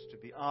 Jesus, to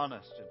be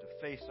honest and to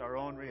face our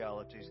own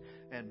realities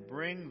and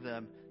bring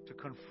them to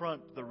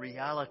confront the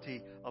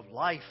reality of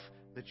life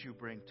that You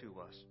bring to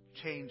us.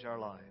 Change our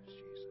lives,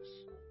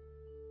 Jesus,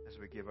 as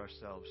we give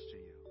ourselves to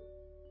You.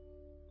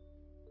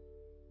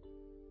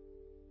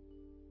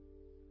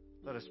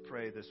 Let us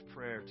pray this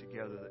prayer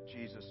together that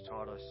Jesus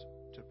taught us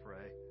to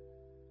pray.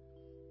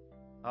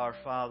 Our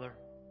Father,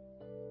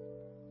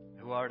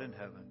 who art in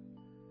heaven,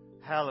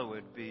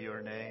 hallowed be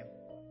Your name.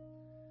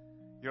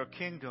 Your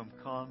kingdom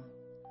come,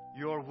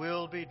 Your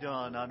will be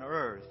done on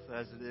earth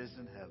as it is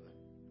in heaven.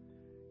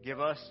 Give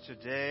us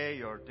today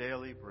Your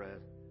daily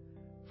bread.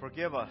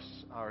 Forgive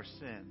us our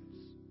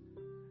sins,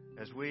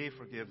 as we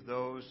forgive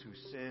those who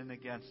sin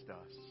against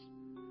us.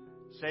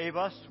 Save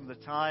us from the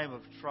time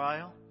of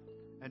trial,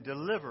 and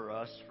deliver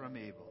us from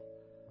evil.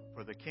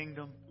 For the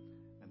kingdom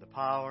and the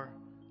power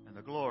and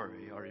the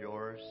glory are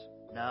Yours,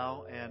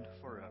 now and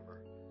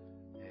forever.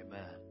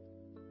 Amen.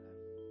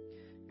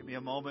 Give me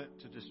a moment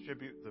to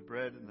distribute the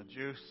bread and the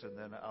juice, and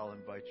then I'll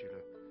invite you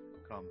to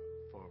come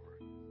forward.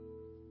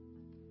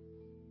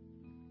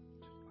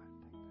 Just go ahead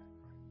and take that.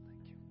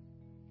 Thank you.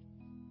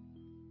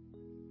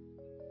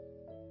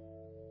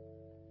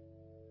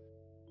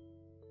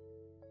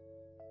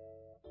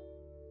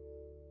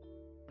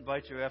 I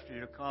invite you after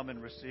you to come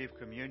and receive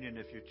communion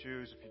if you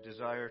choose. If you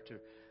desire to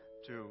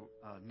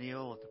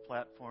kneel at the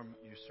platform,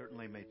 you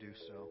certainly may do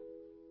so.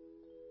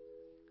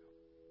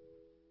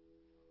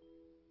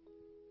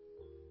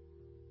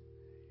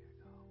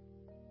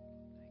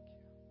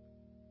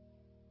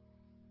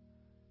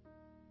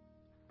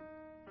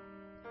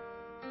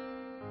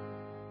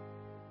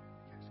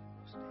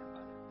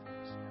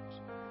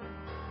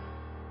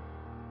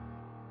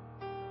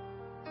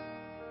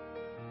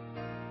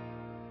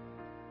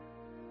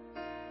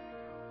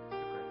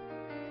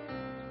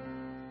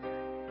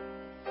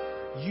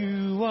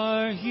 You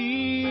are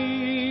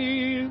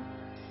here,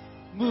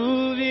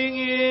 moving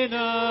in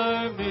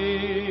our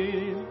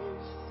midst.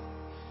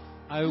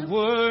 I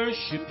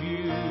worship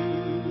you.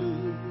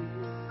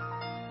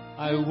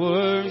 I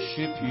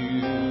worship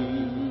you.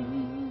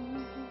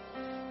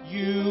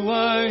 You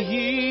are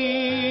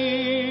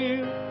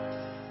here,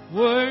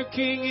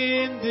 working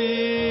in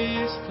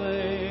this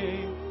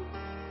place.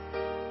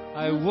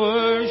 I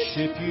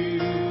worship you.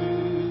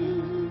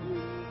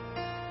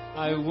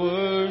 I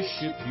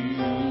worship you.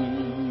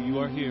 You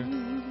are here.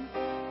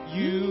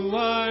 You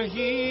are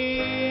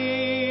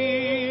here,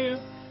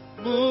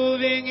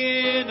 moving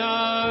in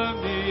our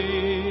midst.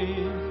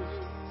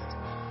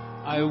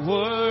 I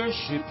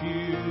worship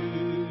you.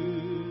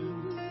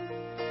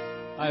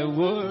 I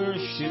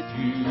worship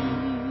you.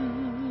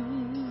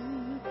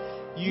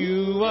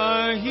 You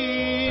are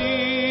here,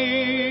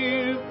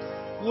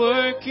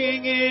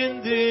 working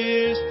in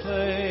this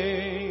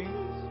place.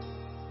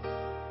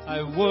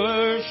 I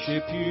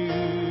worship you.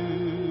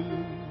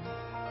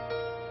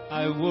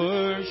 I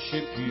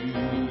worship you.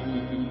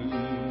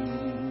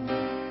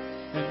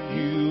 And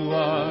you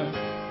are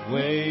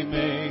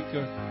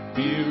waymaker,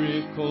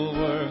 miracle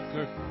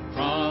worker,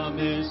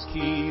 promise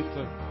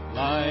keeper,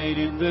 light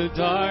in the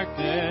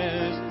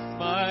darkness.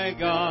 My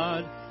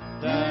God,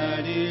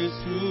 that is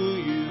who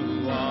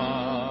you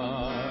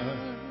are.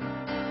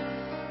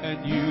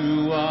 And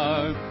you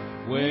are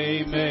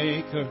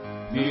waymaker,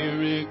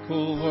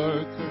 miracle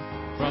worker,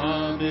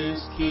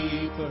 promise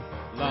keeper,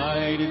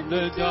 light in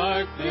the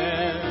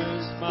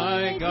darkness.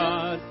 My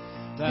God,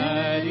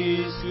 that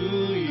is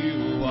who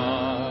you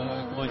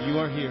are. Come on, you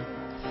are here.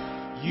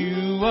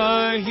 You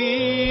are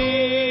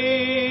here,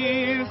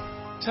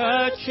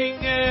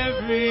 touching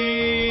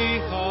every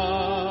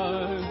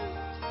heart.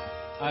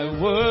 I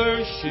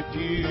worship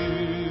you.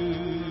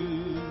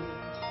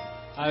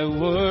 I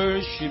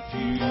worship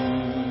you.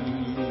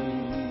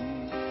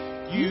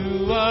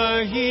 You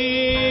are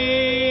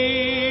here,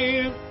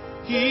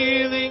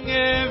 healing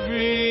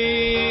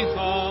every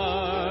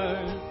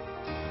heart.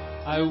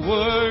 I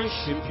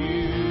worship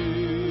you.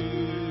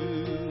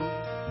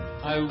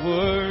 I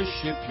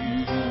worship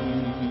you.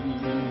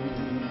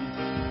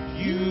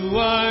 You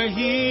are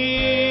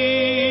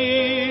here,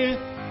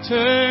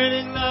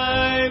 turning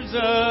lives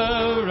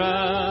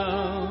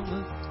around.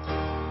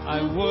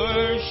 I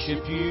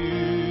worship you.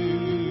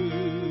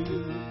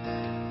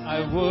 I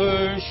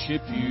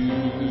worship you.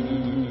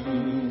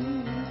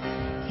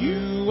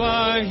 You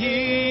are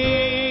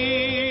here,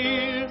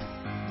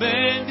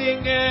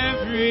 mending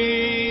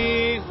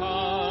every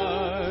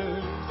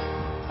heart.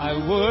 I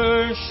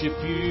worship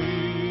you.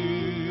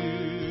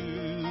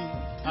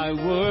 I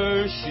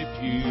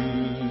worship you.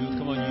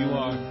 Come on, you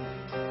are.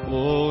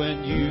 Oh,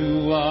 and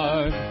you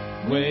are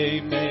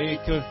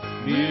waymaker,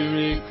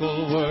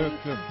 miracle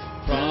worker,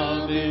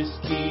 promise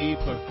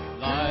keeper,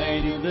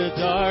 light in the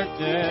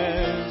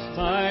darkness.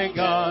 My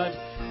God,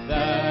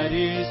 that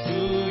is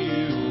who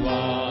you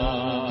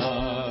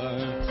are.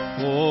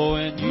 Oh,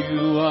 and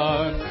you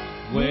are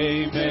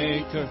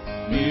waymaker,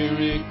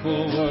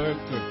 miracle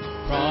worker,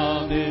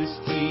 promise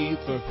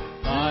keeper,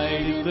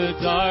 light in the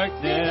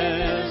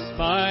darkness.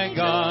 My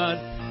God,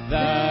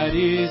 that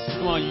is,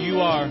 come on, you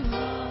are.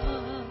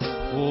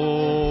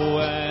 Oh,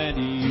 and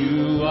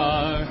you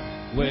are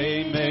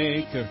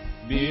waymaker,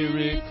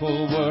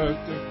 miracle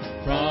worker,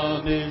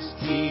 promise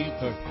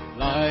keeper,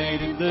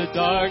 light in the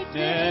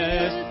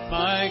darkness.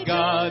 My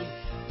God,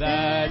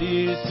 that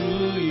is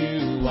who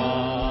you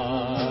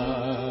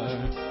are.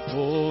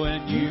 Oh,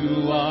 and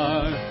you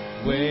are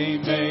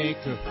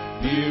waymaker,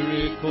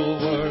 miracle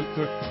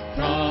worker,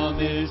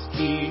 promise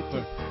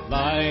keeper,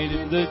 light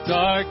in the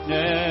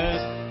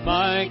darkness.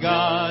 My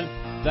God,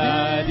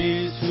 that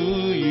is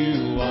who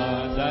you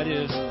are. That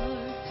is,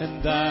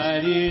 and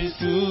that is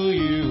who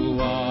you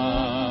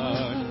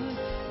are.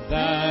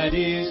 That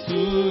is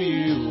who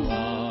you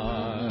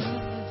are.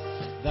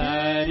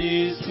 That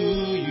is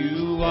who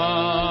you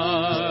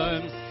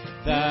are.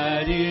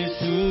 That is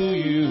who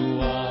you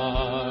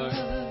are.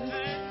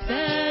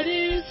 That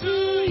is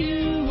who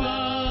you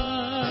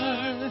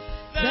are.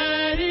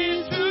 That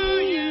is who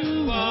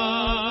you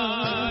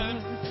are.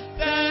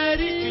 That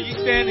is. Can you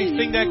stand and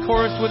sing that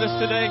chorus with us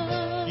today?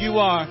 You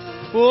are.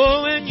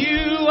 Oh, and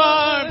you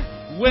are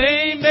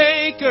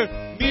waymaker,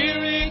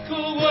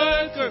 miracle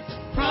worker,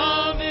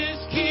 promise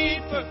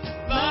keeper,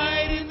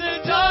 light in the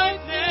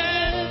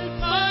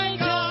darkness. My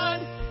God,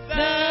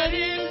 that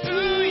is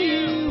who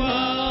you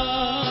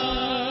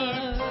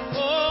are.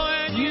 Oh,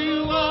 and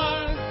you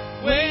are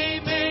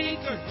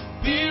waymaker,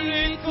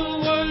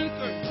 miracle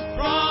worker,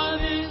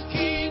 promise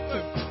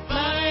keeper,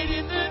 light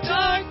in the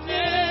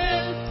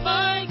darkness.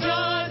 My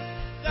God,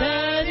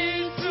 that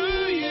is who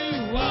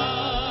you are.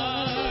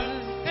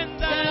 And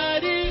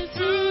that is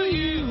who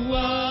you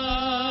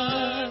are.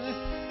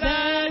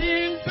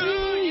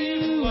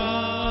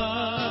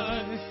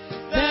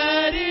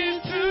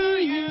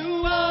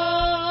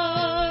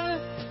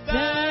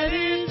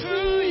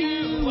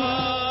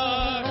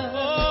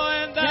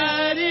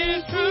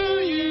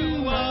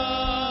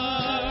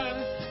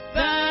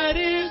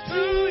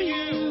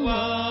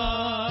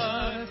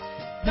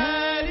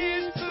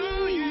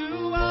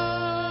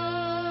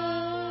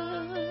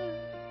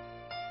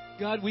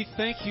 God, we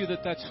thank you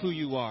that that's who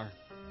you are.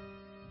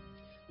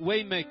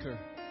 Waymaker,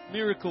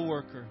 miracle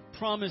worker,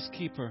 promise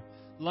keeper,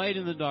 light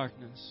in the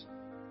darkness.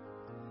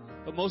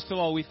 But most of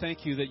all, we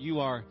thank you that you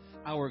are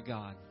our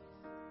God.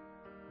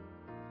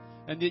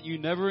 And that you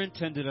never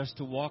intended us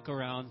to walk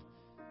around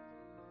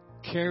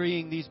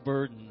carrying these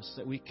burdens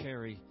that we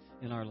carry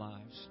in our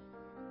lives.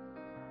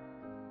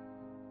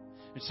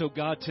 And so,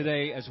 God,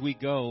 today as we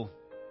go,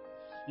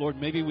 Lord,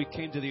 maybe we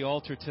came to the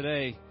altar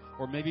today,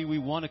 or maybe we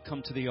want to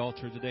come to the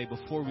altar today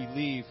before we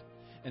leave,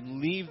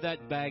 and leave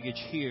that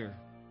baggage here.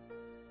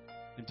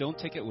 And don't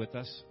take it with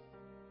us.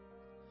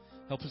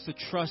 Help us to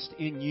trust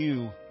in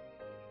you,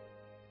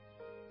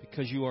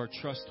 because you are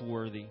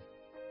trustworthy.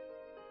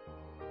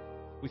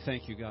 We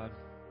thank you, God.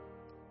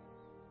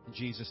 In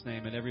Jesus'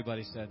 name. And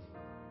everybody said,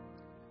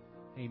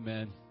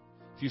 amen.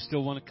 If you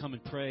still want to come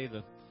and pray,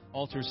 the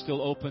altar is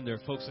still open. There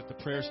are folks at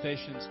the prayer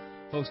stations.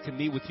 Folks can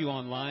meet with you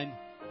online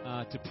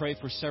to pray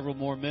for several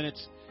more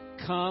minutes.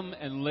 Come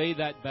and lay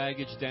that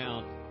baggage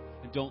down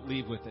and don't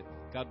leave with it.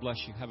 God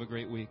bless you. Have a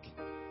great week.